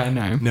 Yeah,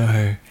 no.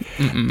 No.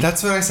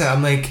 That's what I said.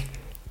 I'm like,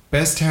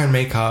 best hair and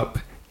makeup.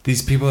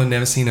 These people have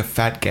never seen a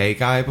fat gay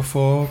guy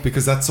before,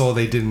 because that's all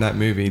they did in that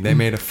movie. They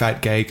made a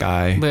fat gay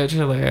guy.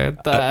 Literally.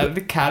 The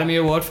Academy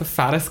Award for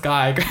fattest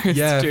guy goes to...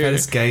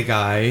 fattest gay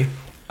guy.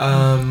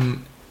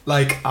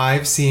 Like,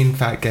 I've seen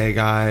fat gay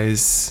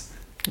guys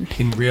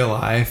in real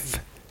life.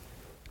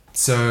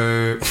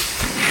 So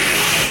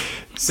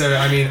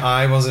I mean,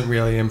 I wasn't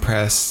really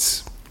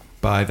impressed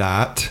by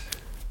that.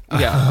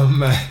 Yeah.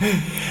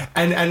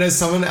 And as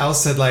someone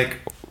else said, like,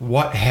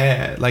 what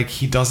hair? Like,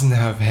 he doesn't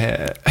have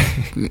hair.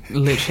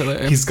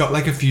 Literally. He's got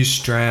like a few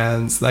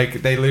strands.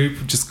 Like, they literally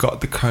just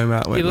got the comb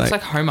out. He looks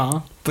like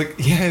Homer. Like,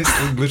 yeah, it's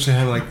literally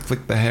Homer. Like,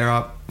 flick the hair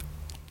up.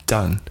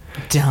 Done.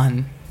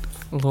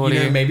 Lordy.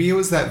 You know, maybe it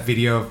was that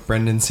video of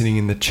Brendan sitting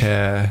in the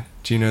chair.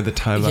 Do you know the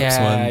time-lapse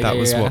one? That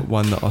was what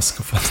won the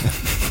Oscar for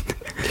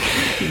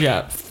them.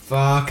 Yeah.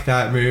 Fuck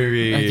that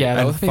movie. Yeah,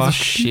 that was a piece of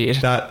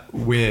shit. That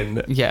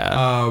win. Yeah.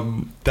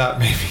 That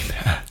made me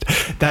mad.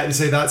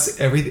 That's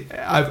everything.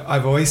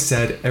 I've always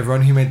said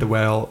everyone who made the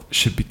whale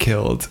should be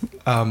killed.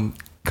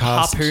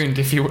 Harpooned,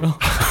 if you will.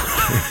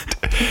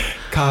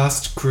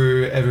 Cast,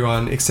 crew,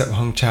 everyone except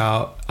Hong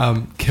Chow.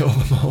 Kill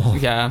them all.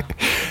 Yeah.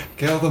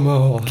 Kill them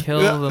all.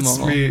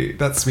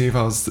 That's me if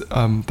I was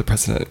the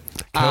president.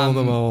 Kill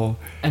them all.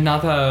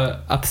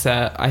 Another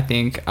upset, I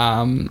think.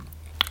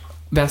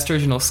 Best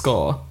original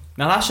score.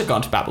 Now that should have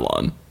gone to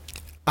Babylon.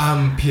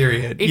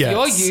 Period. If yes.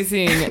 you're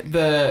using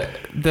the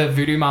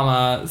Voodoo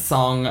Mama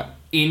song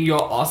in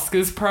your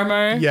Oscars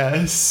promo,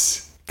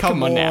 yes.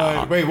 Come on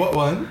now. Wait, what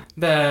one?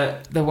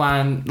 The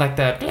one like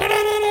the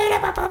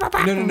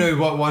No.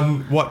 What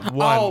one?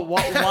 Oh,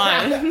 what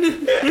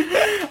one?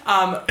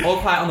 All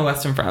Quiet on the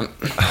Western Front.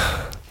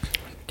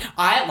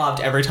 I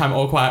loved every time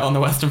All Quiet on the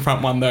Western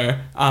Front won though,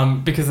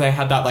 because they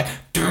had that like.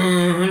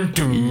 Dun,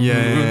 dun.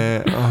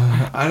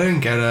 Yeah, I don't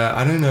get it.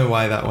 I don't know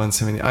why that won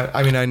so many.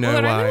 I mean, I know Well,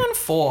 it why. only won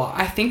 4.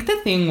 I think the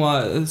thing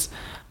was,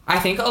 I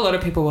think a lot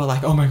of people were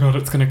like, "Oh my god,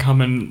 it's gonna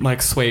come and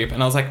like sweep,"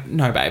 and I was like,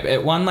 "No, babe,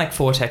 it won like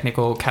 4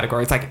 technical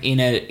categories, like in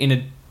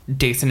a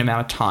decent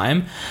amount of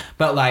time,"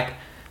 but like.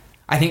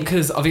 I think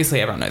because obviously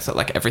everyone knows that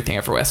like Everything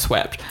Everywhere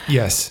swept.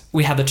 Yes.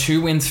 We had the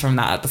 2 wins from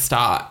that at the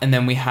start, and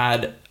then we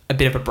had a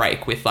bit of a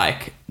break with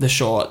like the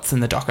shorts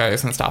and the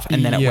docos and stuff,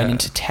 and then it went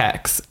into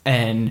Tex,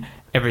 and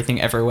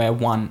Everything Everywhere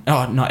won.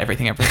 Oh, not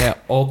Everything Everywhere.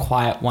 All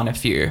Quiet won a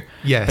few.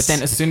 Yes. But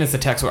then as soon as the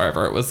Tex were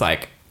over, it was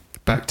like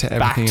back to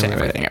Everything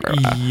Everywhere.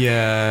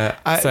 Yeah.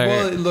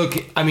 Well, look,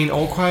 I mean,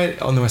 All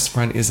Quiet on the Western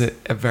Front is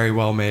a very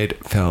well-made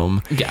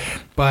film. Yeah.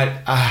 But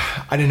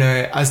I don't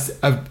know. As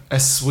a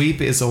sweep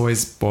is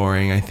always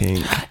boring, I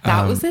think.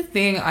 That was the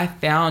thing I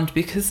found,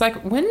 because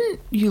like when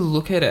you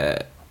look at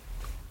it,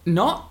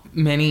 not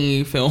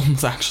many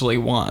films actually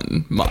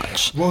won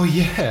much. Well,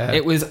 yeah.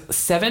 It was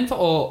 7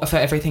 for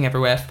Everything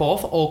Everywhere, 4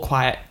 for All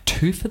Quiet,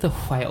 2 for The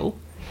Whale.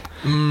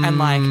 And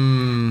like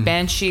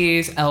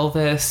Banshees,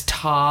 Elvis,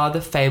 Tar, The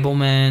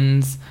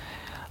Fabelmans,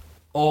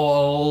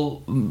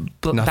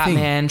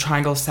 Batman,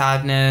 Triangle of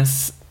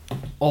Sadness,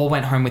 all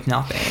went home with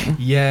nothing.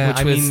 Yeah,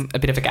 which was a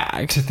bit of a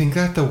gag. To think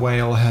that The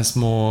Whale has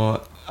more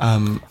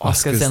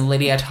Oscars than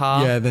Lydia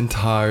Tarr. Yeah, than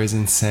Tar is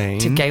insane.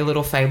 To Gay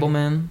Little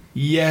Fableman.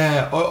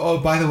 Yeah. Oh,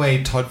 by the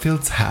way, Todd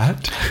Field's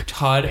hat.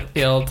 Todd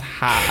Field's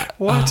hat.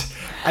 What? Oh.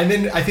 And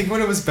then I think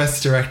when it was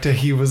Best Director,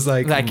 he was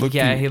like looking,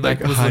 yeah, he like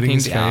was looking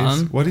down.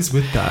 Face. What is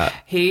with that?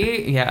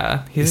 He's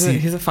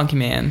a funky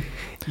man.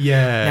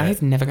 Yeah. Now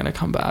he's never going to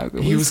come back.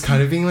 He was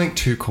kind of being like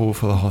too cool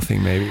for the whole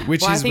thing, maybe.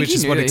 Which is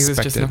what expected. He was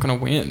just not going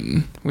to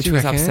win, which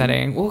was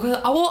upsetting.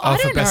 Well, I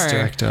don't know. Best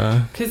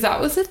Director. Because that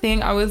was the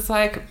thing. I was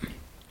like,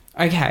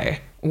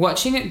 okay,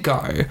 watching it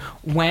go,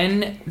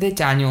 when the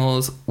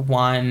Daniels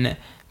won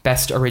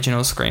Best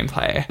Original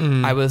Screenplay,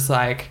 I was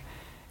like,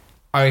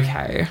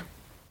 okay,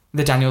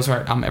 the Daniels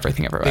wrote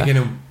Everything Everywhere. They're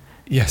gonna,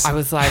 yes. I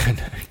was like,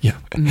 yeah.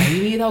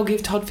 Maybe they'll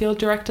give Todd Field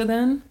director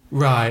then?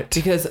 Right.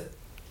 Because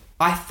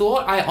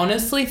I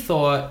honestly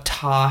thought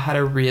Tar had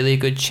a really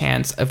good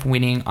chance of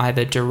winning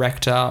either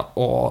director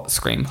or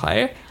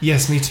screenplay.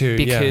 Yes, me too.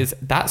 Because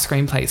that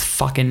screenplay is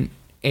fucking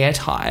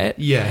airtight.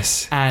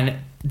 Yes. And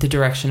the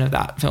direction of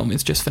that film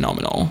is just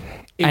phenomenal.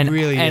 It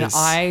really is. And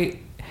I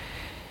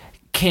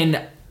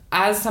can,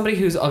 as somebody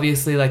who's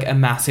obviously like a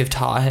massive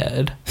Tar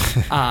head,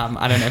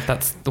 I don't know if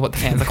that's what the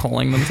fans are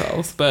calling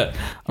themselves, but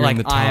You're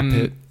like I'm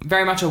pit.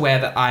 very much aware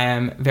that I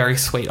am very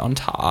sweet on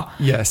Tar.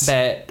 Yes.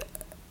 But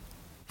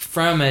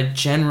from a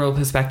general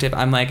perspective,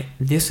 I'm like,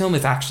 this film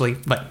is actually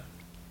like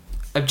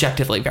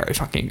objectively very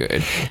fucking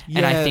good. Yeah.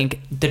 And I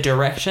think the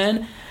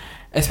direction,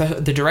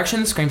 especially the direction,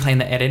 the screenplay, and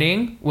the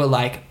editing were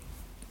like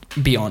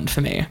beyond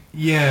for me.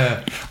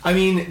 Yeah. I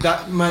mean,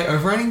 that my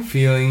overriding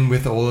feeling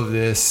with all of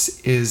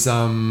this is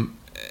I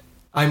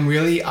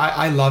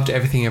loved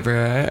Everything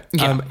Everywhere.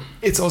 Yeah.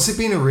 It's also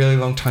been a really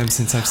long time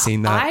since I've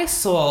seen that.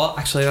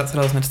 Actually, that's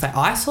what I was meant to say.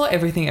 I saw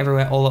Everything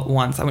Everywhere all at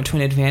once. I went to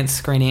an advanced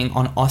screening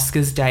on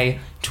Oscars Day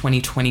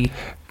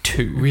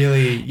 2022.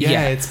 Really? Yeah,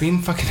 Yeah. it's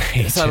been fucking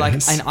ages. So like,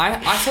 and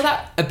I saw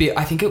that a bit,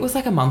 I think it was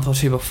like a month or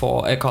 2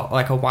 before it got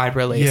like a wide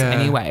release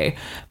anyway.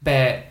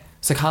 But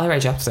so Carly Rae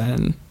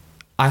Jepsen,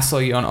 I saw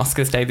you on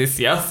Oscars Day this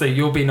year, so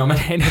you'll be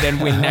nominated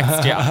and win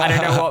next year. I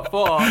don't know what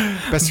for.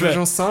 Best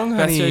original song,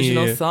 honey. Best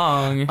original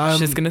song.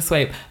 She's gonna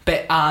sweep.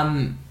 But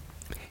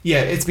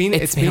yeah, it's been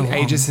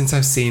ages since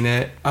I've seen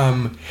it.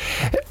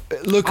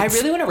 Look, I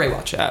really want to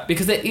rewatch it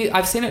because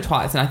I've seen it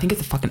twice and I think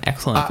it's a fucking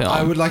excellent film.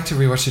 I would like to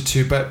rewatch it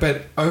too,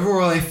 but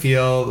overall, I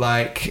feel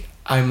like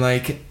I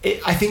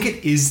think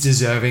it is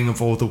deserving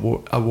of all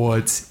the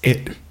awards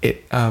it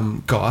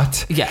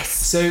got. Yes.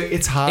 So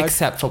it's hard,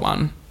 except for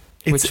one,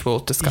 which we'll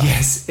discuss.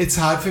 Yes, it's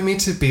hard for me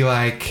to be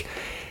like,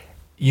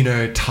 you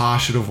know, Tar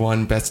should have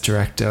won Best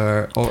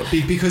Director, or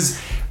because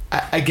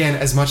again,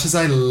 as much as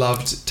I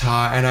loved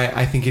Tar, and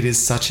I think it is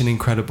such an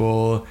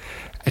incredible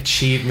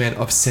achievement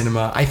of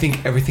cinema, I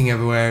think Everything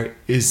Everywhere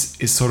is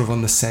sort of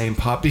on the same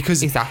part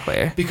because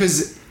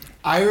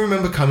I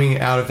remember coming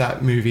out of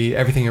that movie,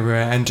 Everything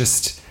Everywhere, and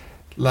just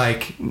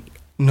like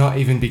not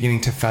even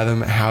beginning to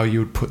fathom how you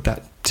would put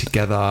that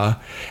together.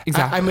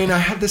 Exactly. I mean, I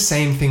had the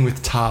same thing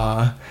with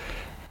Tar.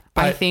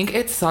 I think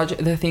it's such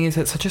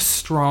a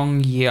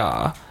strong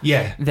year.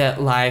 Yeah. That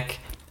like,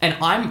 and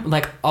I'm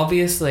like,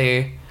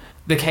 obviously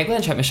the Cate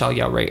Blanchett Michelle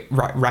Yeoh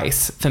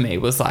race for me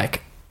was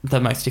like the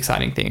most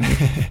exciting thing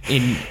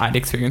I'd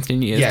experienced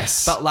in years.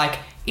 Yes. But like,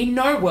 in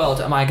no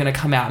world am I going to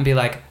come out and be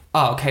like,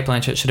 oh, Cate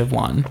Blanchett should have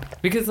won,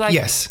 because like,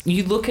 yes,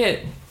 you look at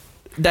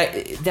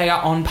they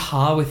are on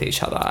par with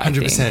each other.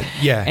 100%.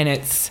 Yeah.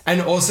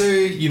 And also,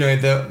 you know,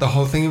 the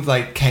whole thing of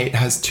like Kate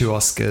has 2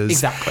 Oscars.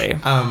 Exactly.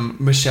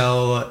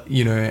 Michelle,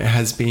 you know,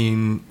 has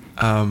been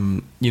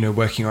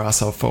working our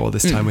ass off for all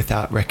this time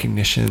without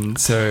recognition.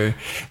 So,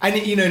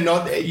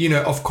 and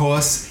of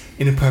course,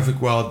 in a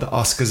perfect world, the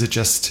Oscars are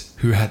just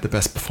who had the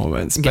best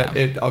performance, but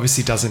it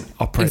obviously doesn't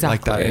operate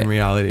like that in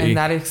reality. And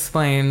that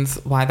explains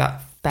why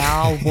that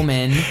foul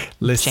woman,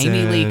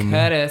 Jamie Lee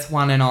Curtis,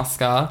 won an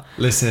Oscar.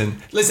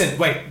 Listen,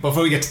 wait,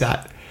 before we get to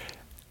that,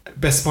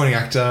 best supporting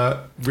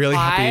actor, really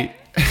happy.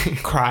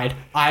 Cried.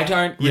 I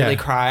don't really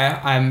cry.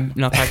 I'm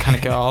not that kind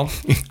of girl.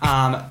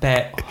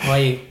 But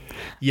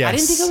yes. I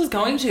didn't think I was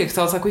going to, because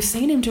I was like, we've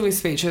seen him do his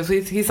speeches.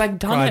 He's like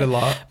done cried it a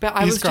lot. But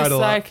I was just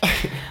like,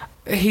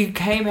 he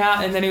came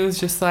out and then he was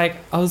just like,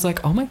 I was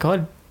like, oh my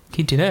God,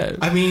 he did it.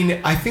 I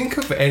mean, I think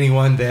of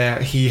anyone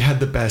there, he had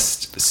the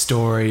best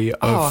story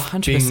of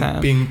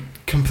 100%. being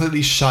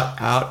completely shut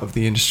out of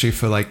the industry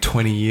for like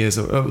 20 years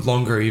or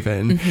longer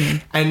even.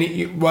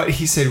 And what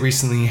he said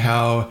recently,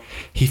 how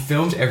he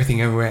filmed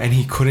Everything Everywhere and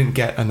he couldn't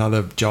get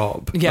another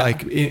job.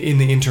 Like in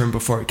the interim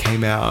before it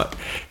came out,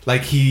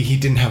 like he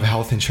didn't have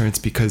health insurance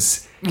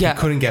because he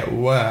couldn't get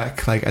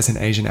work, like as an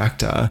Asian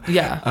actor.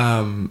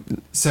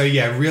 So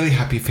really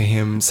happy for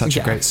him. Such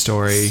a great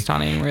story.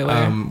 Stunning,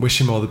 really. Wish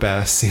him all the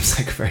best. Seems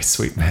like a very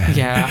sweet man.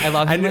 I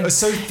love him. And it was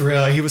so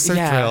thrilled. He was so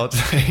thrilled.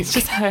 It's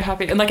just so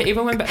happy. And like,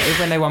 even when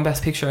they won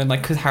Best Picture, and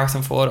like, because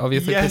Harrison Ford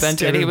obviously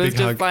presented, he was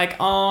just like,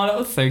 oh, that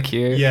was so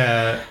cute.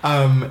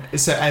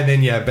 So, and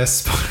then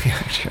Best Supporting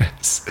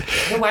Actress.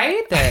 The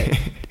way that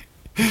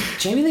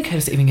Jamie Lee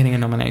Curtis even getting a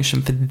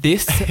nomination for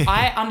this,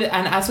 and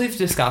as we've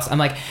discussed, I'm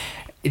like,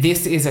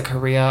 this is a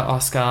career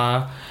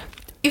Oscar.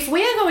 If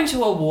we are going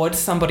to award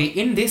somebody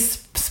in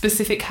this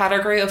specific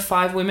category of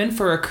 5 women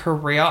for a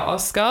career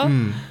Oscar,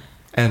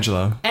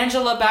 Angela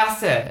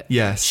Bassett.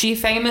 Yes. She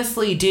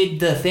famously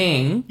did The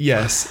Thing.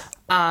 Yes.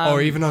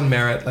 Or even on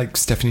merit, like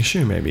Stephanie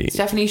Hsu, maybe.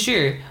 Stephanie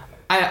Hsu.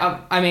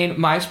 I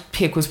mean, my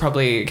pick was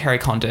probably Kerry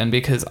Condon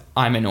because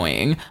I'm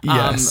annoying.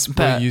 Yes,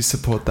 but you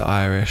support the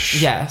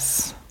Irish.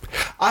 Yes.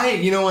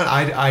 You know what?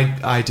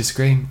 I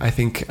disagree. I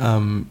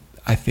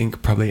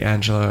think probably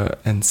Angela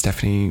and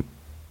Stephanie.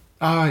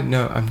 Oh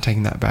no, I'm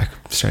taking that back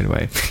straight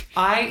away.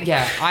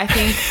 I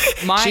think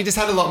she just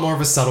had a lot more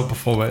of a subtle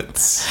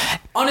performance.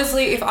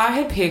 Honestly, if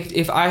I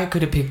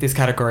could have picked this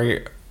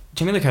category,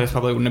 Jamie Lee Curtis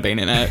probably wouldn't have been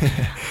in it.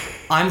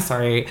 I'm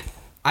sorry.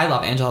 I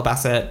love Angela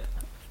Bassett.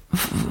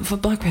 For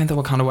Black Panther,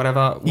 Wakanda,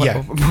 whatever.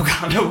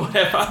 Wakanda,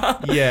 whatever.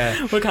 Yeah.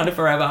 Wakanda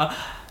forever.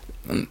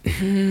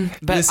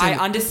 But listen, I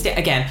understand.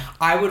 Again,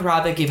 I would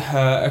rather give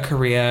her a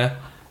career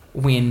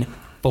win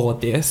for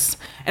this.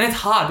 And it's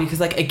hard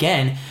because, like,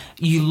 again,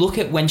 you look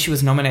at when she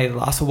was nominated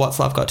last for What's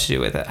Love Got to Do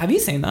with It. Have you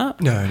seen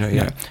that? No, not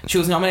yet. No. She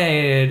was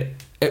nominated,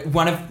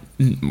 one of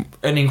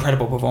an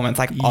incredible performance,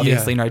 like,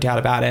 obviously, no doubt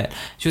about it.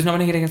 She was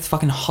nominated against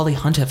fucking Holly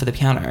Hunter for The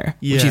Piano,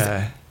 which is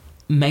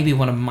maybe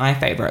one of my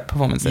favourite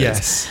performances.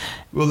 Yes.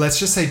 Well, let's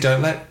just say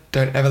don't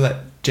ever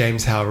let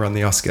James Howell run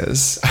the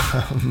Oscars.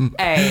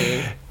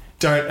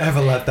 Don't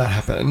ever let that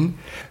happen.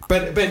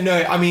 But no,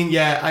 I mean,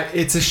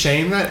 it's a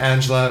shame that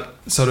Angela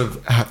sort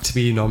of had to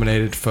be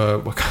nominated for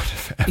Wakanda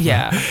Forever.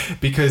 Yeah.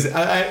 Because,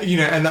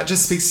 and that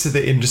just speaks to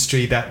the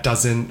industry that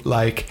doesn't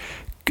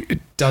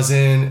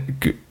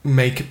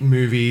make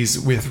movies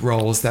with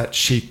roles that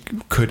she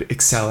could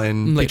excel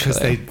in. Literally. Because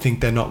they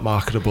think they're not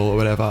marketable or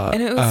whatever.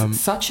 And it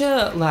was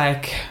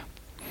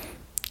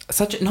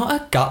not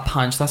a gut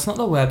punch, that's not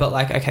the word, but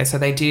like, okay, so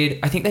I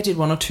think they did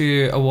 1 or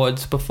 2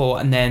 awards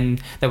before, and then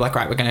they were like,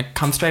 right, we're going to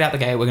come straight out the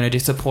gate, we're going to do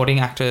supporting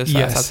actors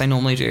first, as they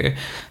normally do.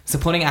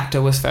 Supporting actor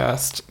was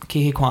first, Ke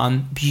Huy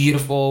Quan,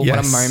 beautiful,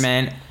 what a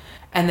moment.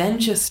 And then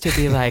just to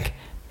be like,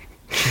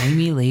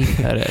 Jamie Lee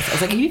Curtis. I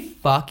was like, are you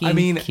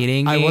fucking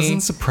kidding me? I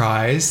wasn't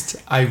surprised.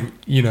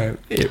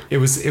 It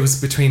was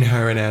between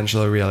her and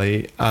Angela,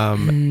 really.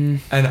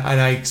 And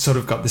I sort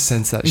of got the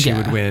sense that she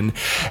would win.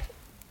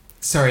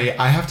 Sorry,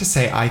 I have to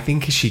say, I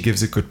think she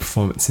gives a good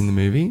performance in the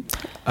movie.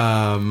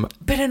 But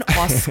an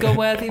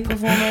Oscar-worthy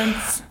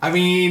performance? I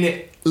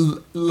mean...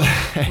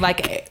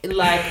 like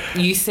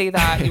you see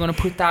that, you want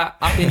to put that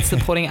up in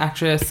supporting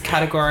actress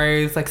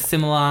categories, like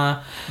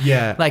similar.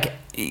 Yeah. Like,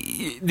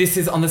 this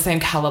is on the same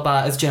caliber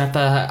as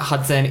Jennifer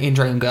Hudson in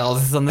Dreamgirls.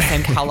 This is on the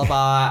same caliber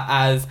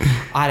as...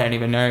 I don't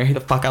even know who the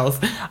fuck else.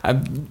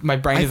 My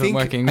brain isn't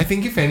working. I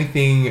think if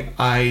anything,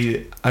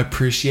 I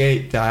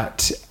appreciate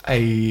that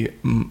a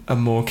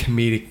more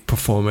comedic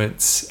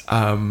performance.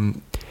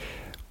 I'm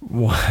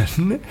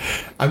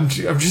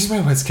just my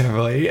words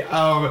carefully.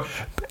 I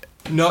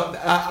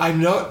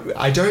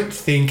don't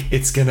think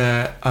it's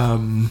gonna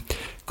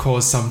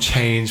cause some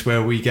change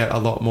where we get a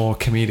lot more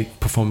comedic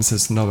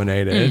performances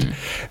nominated.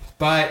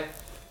 But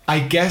I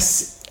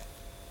guess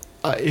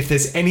if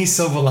there's any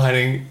silver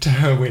lining to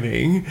her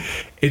winning,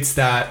 it's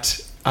that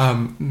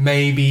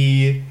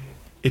maybe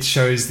it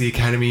shows the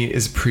Academy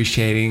is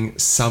appreciating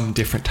some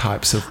different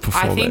types of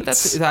performance. I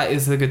think that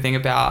is the good thing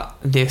about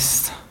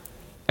this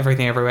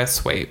Everything Everywhere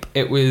sweep.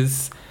 It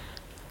was,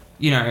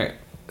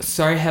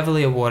 so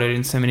heavily awarded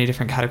in so many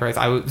different categories.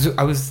 I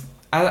was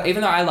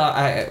even though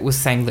I was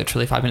saying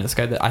literally 5 minutes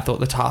ago that I thought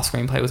the Tar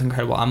screenplay was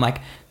incredible, I'm like,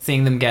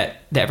 seeing them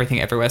get the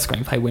Everything Everywhere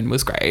screenplay win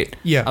was great.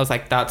 Yeah. I was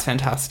like, that's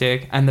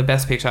fantastic. And the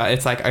Best Picture,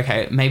 it's like,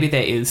 okay, maybe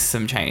there is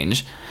some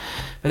change.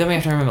 But then we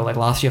have to remember, like,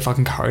 last year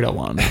fucking Coda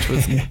won, which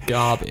was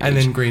garbage. And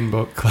then Green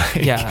Book,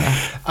 like...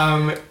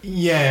 Yeah.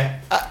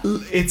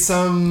 It's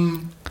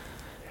an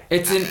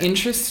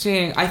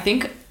interesting... I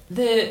think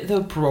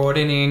the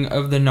broadening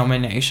of the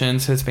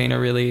nominations has been a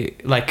really,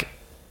 like...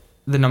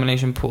 The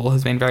nomination pool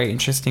has been very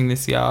interesting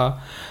this year.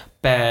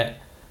 But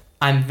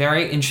I'm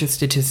very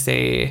interested to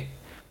see...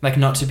 Like,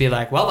 not to be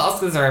like, well, the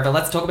Oscars are over,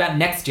 let's talk about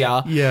next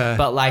year. Yeah.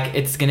 But, like,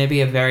 it's going to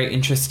be a very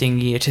interesting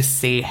year to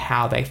see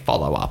how they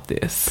follow up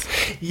this.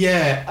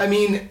 Yeah, I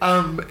mean,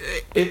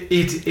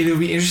 it'll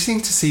be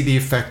interesting to see the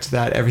effect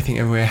that Everything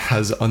Everywhere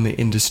has on the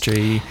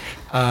industry.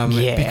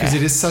 Because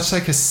it is such,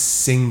 like, a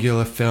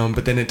singular film,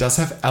 but then it does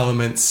have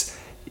elements...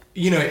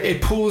 You know,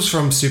 it pulls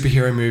from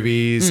superhero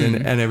movies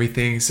and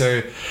everything.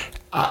 So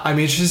I'm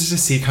interested to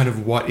see kind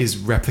of what is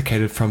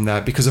replicated from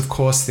that, because of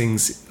course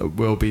things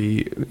will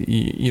be,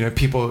 you know,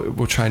 people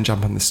will try and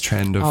jump on this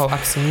trend of... Oh,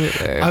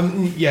 absolutely.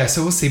 Yeah,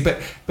 so we'll see.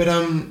 But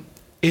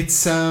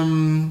it's...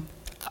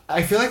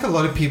 I feel like a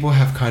lot of people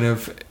have kind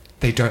of...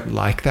 They don't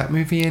like that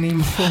movie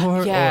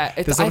anymore. Yeah,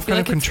 there's a lot of kind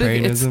of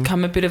contrarianism. It's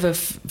come a bit of a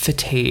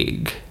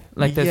fatigue.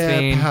 Like there's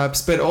been...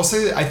 perhaps. But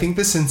also, I think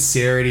the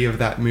sincerity of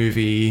that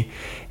movie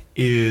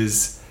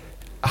is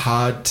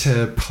hard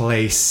to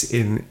place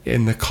in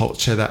the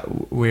culture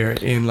that we're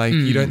in. Like,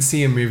 you don't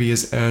see a movie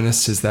as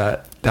earnest as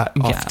that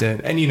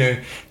often. And, you know,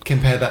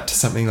 compare that to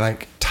something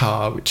like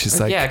Tar, which is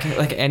like... Yeah,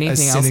 like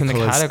anything else in the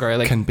category.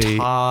 Like can be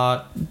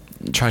Tar,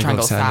 Triangle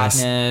of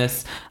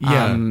Sadness.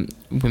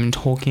 Women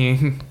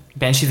Talking,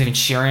 Banshees of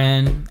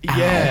Inisherin.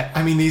 Yeah,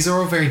 I mean, these are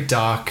all very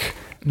dark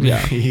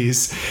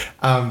movies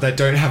that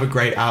don't have a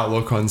great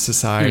outlook on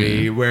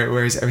society,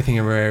 whereas Everything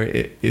Everywhere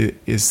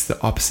is the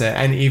opposite.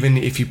 And even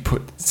if you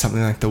put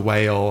something like The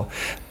Whale,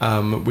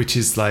 which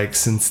is like,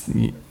 since,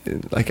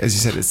 like, as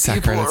you said, it's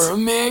saccharine. People are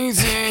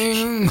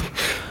amazing.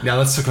 Now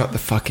let's talk about the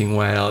fucking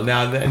whale.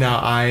 Now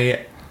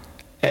the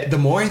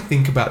more I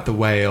think about The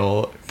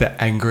Whale, the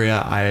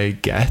angrier I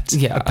get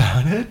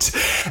about it.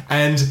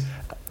 And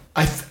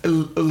I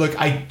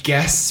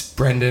guess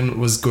Brendan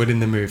was good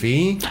in the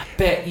movie,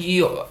 but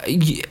you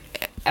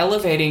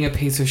elevating a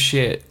piece of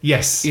shit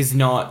does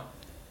not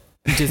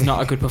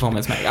a good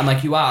performance make. I'm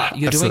like, you're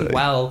Absolutely. doing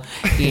well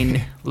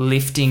in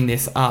lifting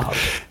this up.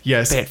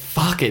 Yes, but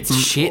fuck, it's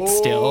shit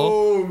still.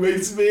 Oh,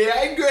 makes me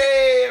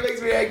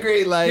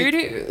angry. Like,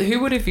 who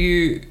would have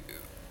you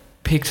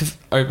picked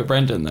over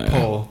Brendan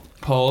though?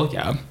 Paul,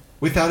 yeah,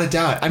 without a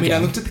doubt. I mean, I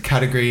looked at the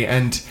category,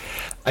 and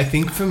I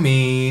think for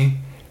me,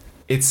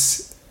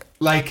 it's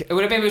like, it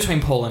would have been between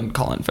Paul and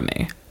Colin for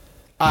me.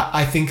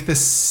 I think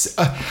this...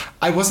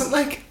 I wasn't,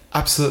 like,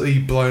 absolutely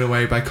blown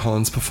away by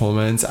Colin's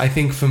performance. I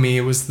think for me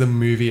it was the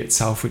movie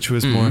itself which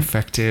was more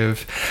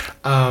effective.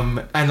 And,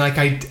 like,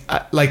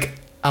 like,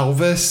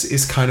 Elvis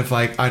is kind of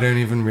like, I don't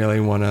even really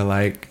want to,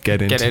 like,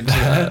 get into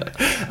that.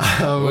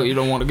 Well, you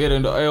don't want to get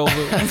into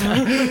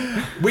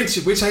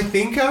Elvis. which I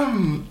think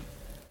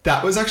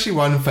that was actually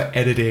one for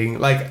editing.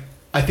 Like,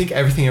 I think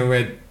Everything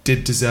Everywhere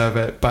did deserve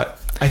it, but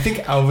I think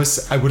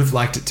Elvis, I would have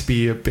liked it to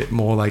be a bit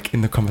more like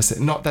in the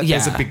conversation. Not that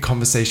there's a big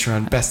conversation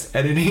around best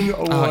editing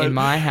or... Oh, in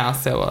my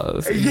house there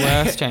was.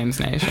 Worst James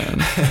Nation.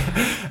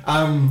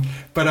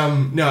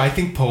 No, I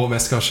think Paul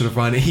Mescal should have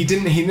won. He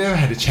never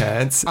had a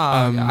chance.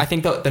 I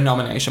think the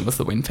nomination was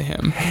the win for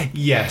him.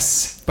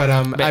 Yes, but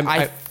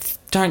I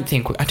don't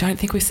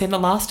think we've seen the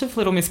last of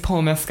Little Miss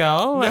Paul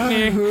Mescal.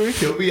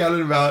 He'll be out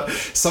and about.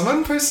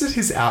 Someone posted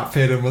his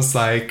outfit and was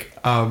like,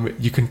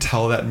 you can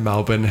tell that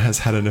Melbourne has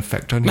had an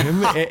effect on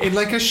him in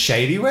like a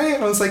shady way.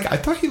 And I was like, I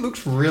thought he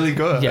looked really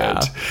good.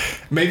 Yeah.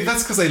 Maybe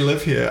that's because I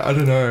live here. I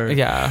don't know.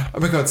 Yeah.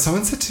 Oh my God.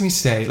 Someone said to me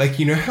today, like,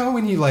 you know how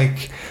when you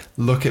like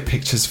look at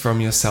pictures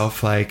from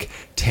yourself like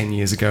 10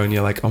 years ago and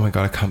you're like, oh my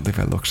God, I can't believe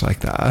I looked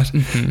like that.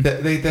 Mm-hmm.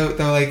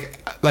 They're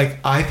like,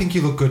 I think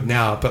you look good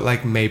now, but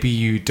like maybe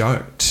you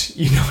don't.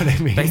 You know what I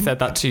mean? They said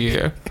that to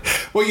you.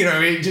 Well, you know,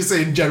 just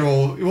in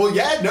general. Well,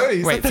 yeah, no.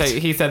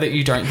 He said that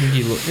you don't think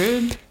you look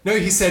good? No,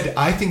 he said,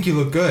 I think you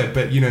look good,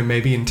 but, you know,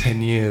 maybe in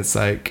 10 years,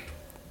 like,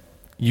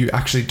 you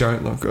actually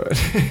don't look good.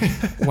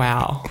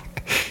 Wow.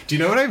 Do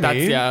you know what I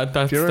mean?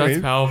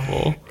 That's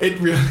powerful. It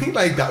really,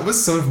 like, that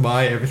was sort of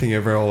my Everything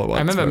Ever All at Once.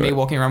 I remember me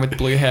walking around with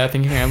blue hair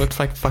thinking I looked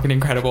like fucking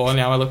incredible, and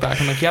now I look back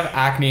and I'm like, you have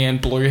acne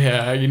and blue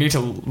hair. You need to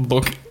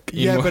look...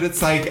 Yeah, but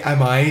it's like,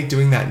 am I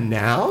doing that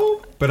now?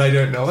 But I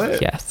don't know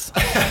it? Yes.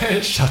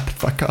 Shut the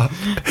fuck up.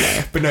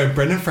 But no,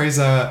 Brendan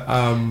Fraser...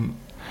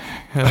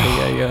 No,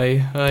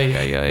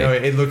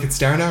 look, it's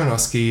Darren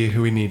Aronofsky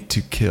who we need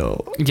to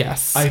kill.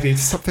 Yes. I need to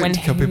stop trying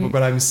to kill people,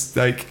 but I'm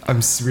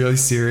really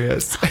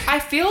serious. I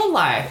feel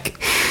like,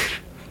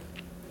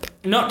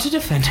 not to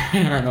defend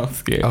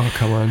Aronofsky. Oh,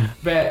 come on.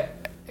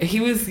 But He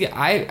was. Yeah,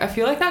 I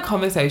feel like that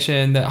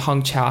conversation that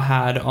Hong Chow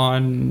had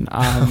on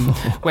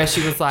where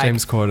she was like,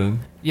 James Corden,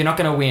 "You're not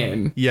gonna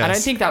win." Yes. I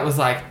don't think that was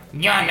like,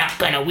 "You're not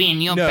gonna win.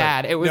 You're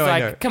bad." It was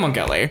like, "Come on,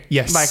 girlie."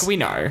 Yes. Like we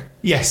know.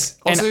 Yes.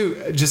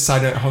 Also, just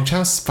side note, Hong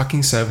Chow's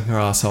fucking serving her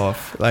ass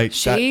off. Like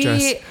that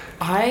dress.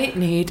 I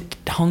need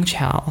Hong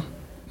Chow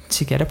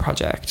to get a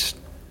project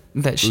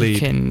that she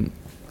can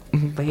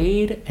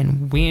lead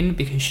and win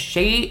because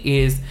she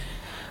is.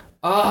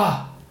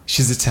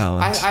 She's a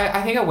talent.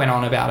 I think I went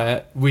on about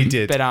it. We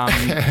did. But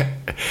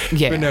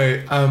yeah. But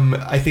no,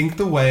 I think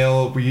The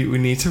Whale, we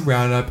need to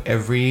round up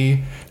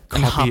every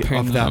copy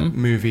of that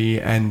movie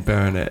and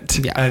burn it.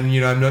 Yeah. And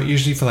I'm not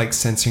usually for like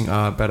censoring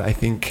art, but I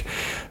think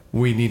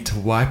we need to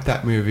wipe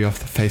that movie off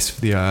the face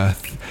of the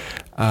earth.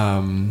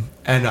 And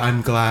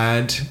I'm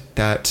glad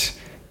that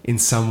in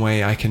some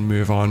way I can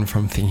move on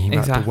from thinking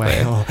about The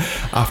Whale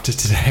after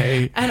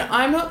today. And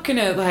I'm not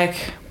gonna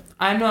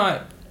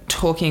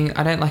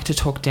I don't like to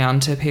talk down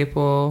to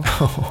people.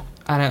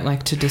 I don't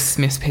like to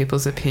dismiss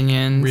people's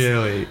opinions.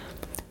 Really?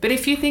 But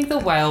if you think The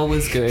Whale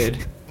was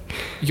good,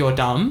 you're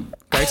dumb.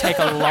 Go take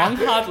a long,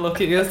 hard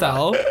look at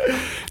yourself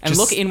and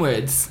look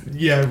inwards.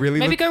 Yeah, really.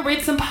 Maybe go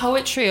read some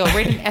poetry or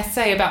read an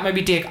essay about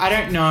Moby Dick. I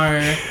don't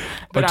know.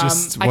 But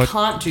I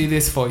can't do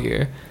this for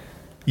you.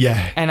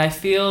 Yeah. And I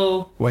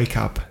feel... Wake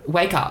up.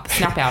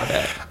 Snap out of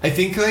it. I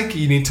think like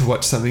you need to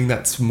watch something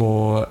that's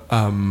more...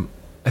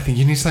 I think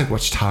you need to like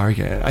watch Tar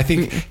again. I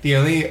think the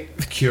only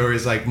cure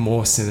is like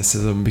more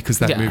cynicism because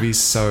that movie's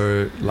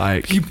so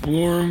like...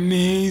 People are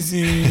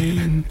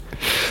amazing.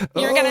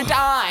 You're gonna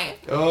die.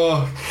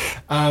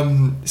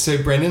 So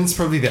Brendan's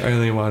probably the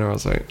only one where I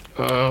was like,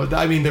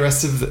 I mean, the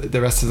rest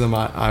of them,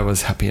 I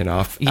was happy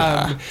enough.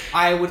 Yeah.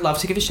 I would love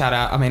to give a shout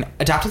out. I mean,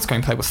 adapted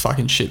screenplay was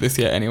fucking shit this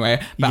year anyway,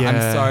 but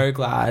I'm so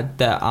glad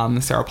that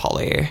Sarah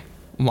Polley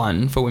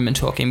won for Women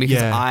Talking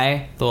because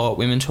I thought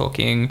Women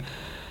Talking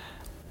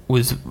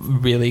was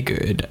really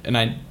good, and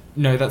I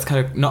know that's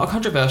kind of not a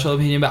controversial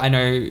opinion, but I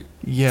know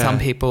some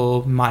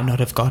people might not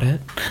have got it.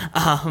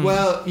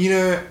 Well,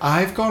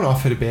 I've gone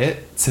off it a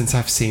bit since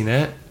I've seen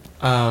it.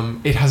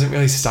 It hasn't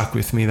really stuck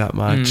with me that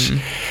much.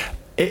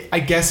 I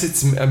guess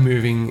it's a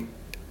moving...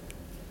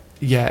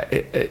 Yeah,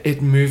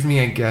 it moved me,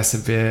 I guess, a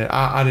bit.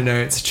 I don't know.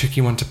 It's a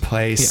tricky one to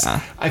place.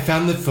 Yeah. I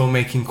found the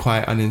filmmaking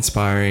quite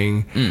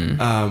uninspiring.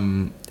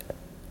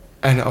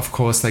 And of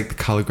course, like the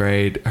color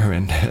grade,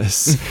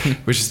 horrendous,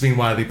 which has been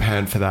widely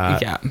panned for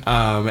that. Yeah.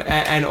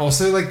 And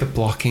also like the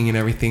blocking and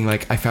everything,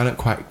 like I found it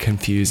quite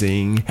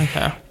confusing.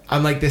 Okay.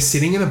 I'm like, they're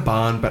sitting in a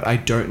barn, but I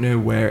don't know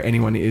where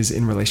anyone is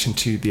in relation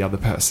to the other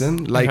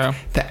person. Like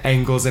the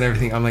angles and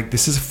everything. I'm like,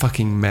 this is a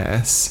fucking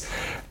mess.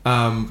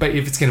 But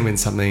if it's going to win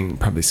something,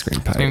 probably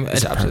screenplay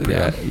is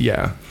appropriate.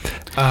 Yeah.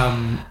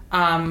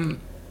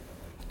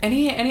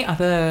 Any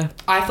other...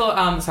 I thought...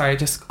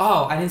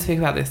 I didn't speak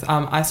about this.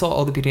 I saw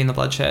All the Beauty and the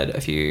Bloodshed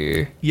a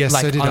few... Yes,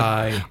 so did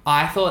I.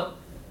 I thought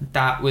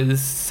that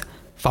was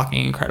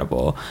fucking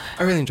incredible.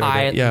 I really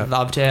enjoyed it, I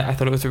loved it. I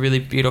thought it was a really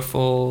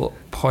beautiful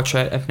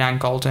portrait of Nan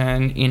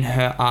Goldin in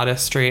her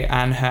artistry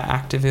and her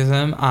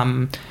activism.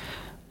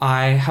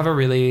 I have a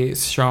really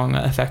strong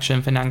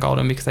affection for Nan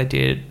Goldin because I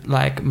did,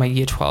 like, my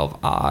Year 12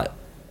 art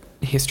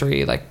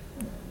history, like,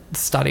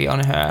 study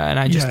on her, and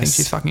I just think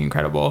she's fucking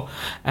incredible.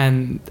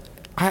 And...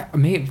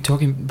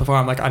 talking before,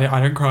 I'm like, I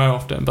don't cry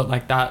often, but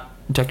like that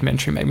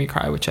documentary made me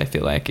cry, which I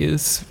feel like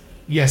is...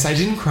 Yes, I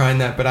didn't cry in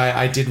that, but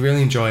I did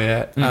really enjoy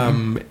it.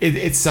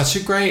 It's such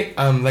a great...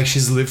 like,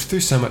 she's lived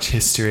through so much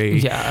history.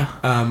 Yeah.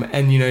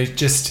 And,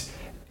 just...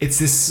 It's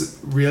this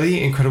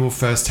really incredible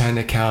first-hand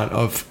account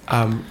of,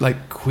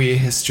 like, queer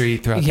history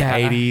throughout the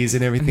 80s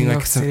and everything.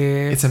 Like,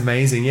 it's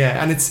amazing,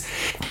 yeah. And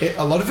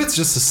a lot of it's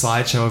just a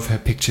slideshow of her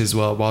pictures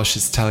while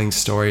she's telling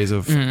stories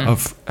of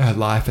her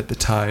life at the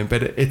time.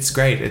 But it's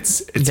great.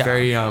 It's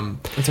very...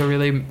 it's a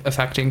really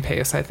affecting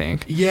piece, I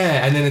think.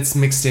 Yeah, and then it's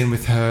mixed in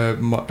with her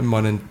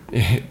modern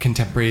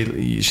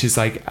contemporary... She's,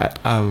 like...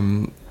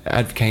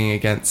 advocating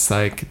against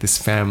like this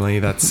family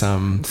that's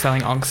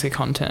selling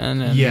OxyContin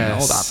and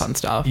all that fun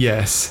stuff.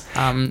 Yes.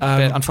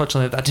 But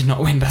unfortunately that did not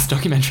win Best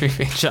Documentary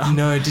Feature.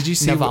 No, did you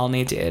see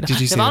Navalny did.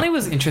 Did you see Navalny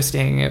was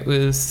interesting. It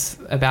was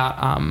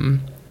about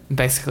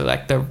basically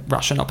like the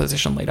Russian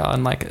opposition leader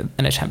and like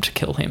an attempt to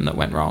kill him that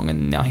went wrong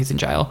and now he's in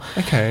jail.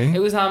 Okay. It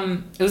was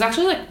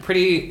actually like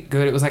pretty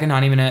good. It was like a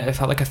 90-minute, it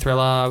felt like a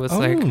thriller. It was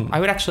like I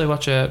would actually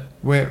watch it.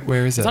 Where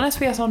is it? It's on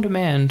SBS On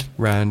Demand.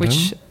 Random.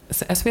 Which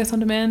SBS On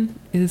Demand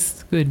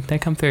is good. They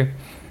come through.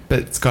 But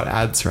it's got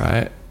ads,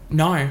 right?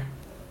 No.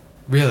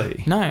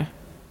 Really? No.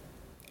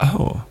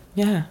 Oh.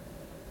 Yeah.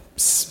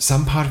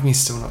 Some part of me is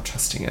still not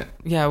trusting it.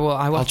 Yeah, well,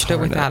 I watched it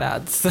without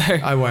ads, so...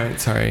 I won't,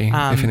 sorry.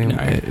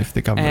 If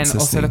the government's And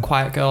also listening. The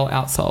Quiet Girl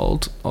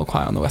outsold, or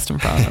Quiet on the Western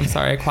Front. I'm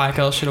sorry. Quiet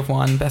Girl should have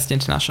won Best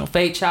International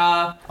Feature.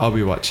 I'll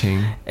be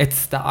watching.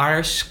 It's The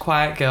Irish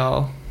Quiet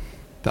Girl.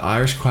 The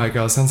Irish Quiet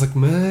Girl sounds like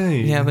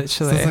me. Yeah,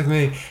 literally. Sounds like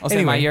me. Also,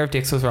 anyway. My Year of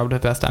Dicks was robbed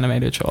of Best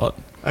Animated Short.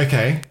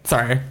 Okay.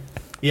 Sorry.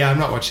 Yeah, I'm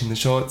not watching the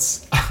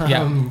shorts.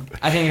 Yeah,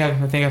 I think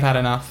I've had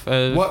enough.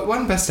 What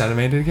won Best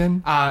Animated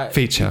again?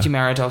 Feature.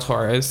 Guillermo del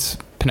Toro's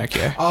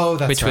Pinocchio. Oh,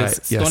 that's which right. was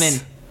stunning.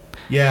 Yes.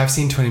 Yeah, I've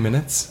seen 20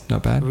 minutes.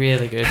 Not bad.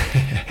 Really good.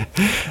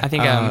 I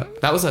think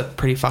that was a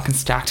pretty fucking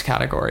stacked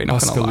category. Not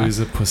Oscar gonna lie.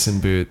 loser, Puss in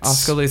Boots.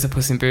 Oscar loser,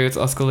 Puss in Boots.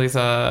 Oscar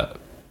loser,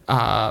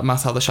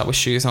 Marcel the Shop with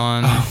Shoes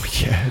on. Oh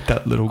yeah,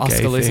 that little gay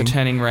Oscar loser thing.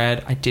 Turning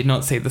Red. I did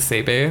not see The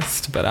Sea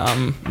Beast, but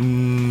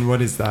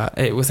what is that?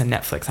 it was a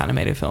Netflix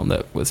animated film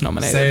that was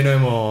nominated. Say no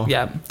more.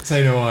 Yeah.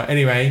 Say no more.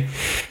 Anyway.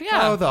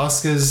 Yeah. Oh, the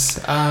Oscars.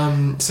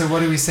 So what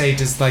do we say?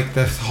 Does like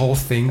the whole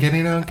thing get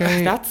in our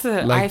game? That's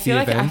it. Like I feel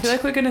the event?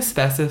 like we're going to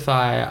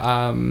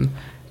specify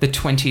the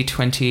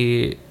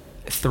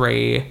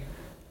 2023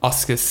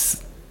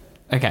 Oscars.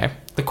 Okay,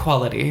 the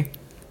quality.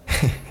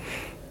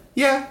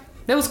 Yeah.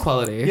 There was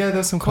quality. Yeah, there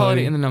was some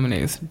quality quality. in the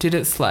nominees. Did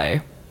it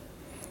slay?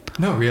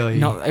 Not really.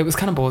 No, it was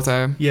kind of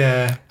bozo.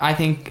 Yeah. I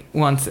think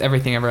once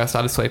Everything Everywhere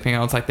started sweeping, I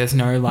was like, there's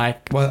no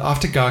like. Well,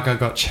 after Gaga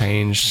got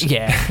changed.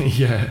 Yeah.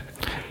 Yeah.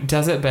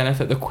 Does it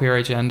benefit the queer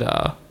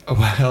agenda?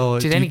 Well,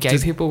 Did any gay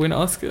people win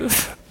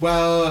Oscars?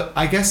 Well,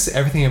 I guess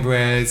Everything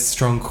Everywhere is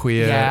strong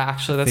queer. Yeah,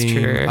 actually, that's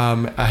theme. true.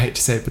 I hate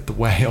to say it, but The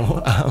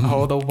Whale.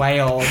 The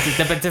Whale.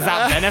 But does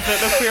that benefit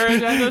the queer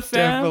agenda,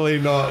 Sam? Definitely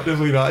not.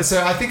 Definitely not.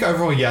 So I think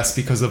overall, yes,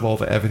 because of all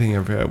the Everything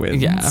Everywhere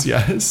wins. Yeah.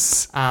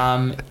 Yes.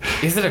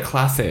 Is it a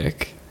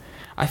classic?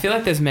 I feel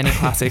like there's many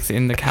classics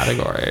in the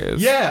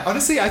categories. Yeah,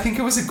 honestly, I think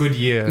it was a good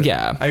year.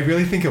 Yeah. I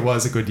really think it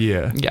was a good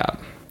year. Yeah.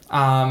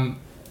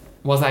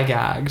 Was I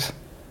gagged?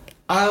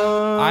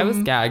 I was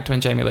gagged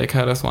when Jamie Lee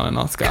Curtis won an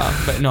Oscar,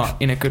 but not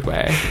in a good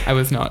way. I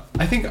was not.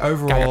 I think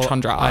overall,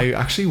 Gagatondra. I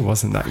actually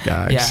wasn't that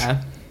gagged.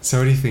 Yeah. So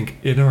what do you think?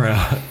 In or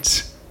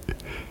out?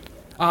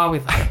 Oh,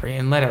 we've let her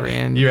in. Let her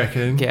in. You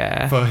reckon?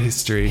 Yeah. For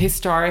history.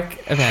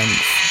 Historic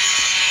events.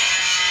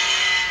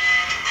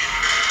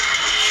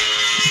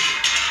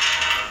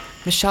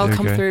 Michelle, There we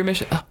come go. through.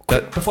 Michelle.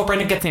 Quick, before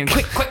Brendan gets in.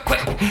 Quick.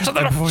 Shut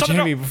that up.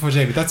 Before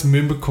Jamie, that's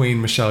Moomba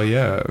Queen Michelle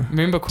Yeoh.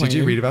 Moomba Queen. Did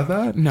you read about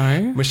that?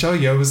 No. Michelle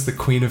Yeoh was the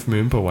queen of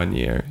Moomba one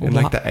year in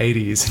like What? the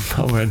 80s in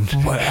Melbourne.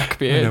 Work, I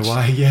bitch. don't know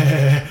why.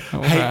 Yeah.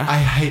 Work. I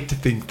hate to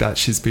think that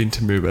she's been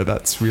to Moomba.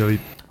 That's really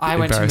I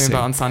went to embarrassing.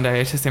 Moomba on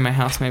Sunday to see my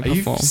housemate Are you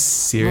perform.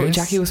 serious? Well,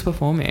 Jackie was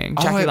performing.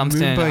 Oh, Jackie at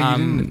Lumsden.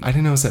 Moomba, I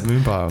didn't know it was at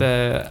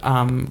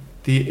Moomba.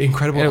 The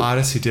incredible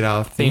artist who did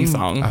our theme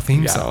song. Our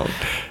theme Yeah.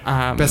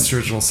 song. Best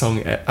original song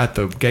at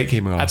the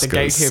Gatekeeping Oscars. at the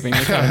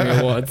Gatekeeping Academy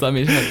Awards. Let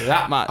me tell you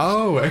that much.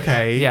 Oh,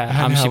 okay. Yeah,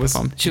 And she how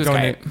performed. She was going,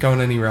 great. Go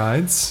on any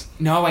rides?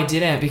 No, I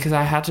didn't because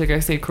I had to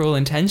go see Cruel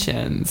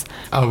Intentions,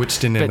 Oh, which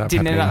didn't end but up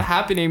didn't happening. end up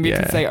happening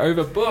because Yeah. they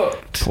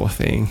overbooked. Poor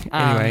thing.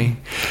 Anyway.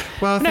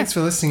 Well, thanks for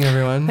listening,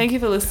 everyone. Thank you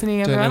for listening,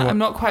 Don't know everyone. what- I'm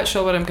not quite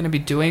sure what I'm going to be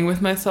doing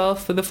with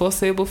myself for the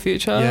foreseeable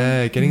future.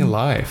 Yeah, getting a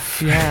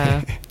life.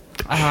 Yeah.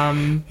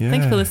 Thank you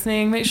Yeah. for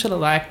listening. Make sure to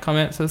like,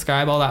 comment,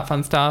 subscribe, all that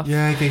fun stuff.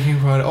 Yeah,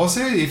 Gatekeeping Pod. Also,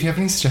 if you have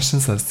any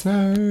suggestions, let us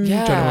know.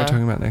 Yeah. Don't know what we're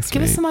talking about next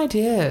Give week. us some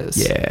ideas.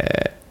 Yeah.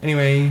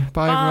 Anyway,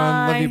 bye everyone.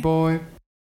 Love Bye. you, boy.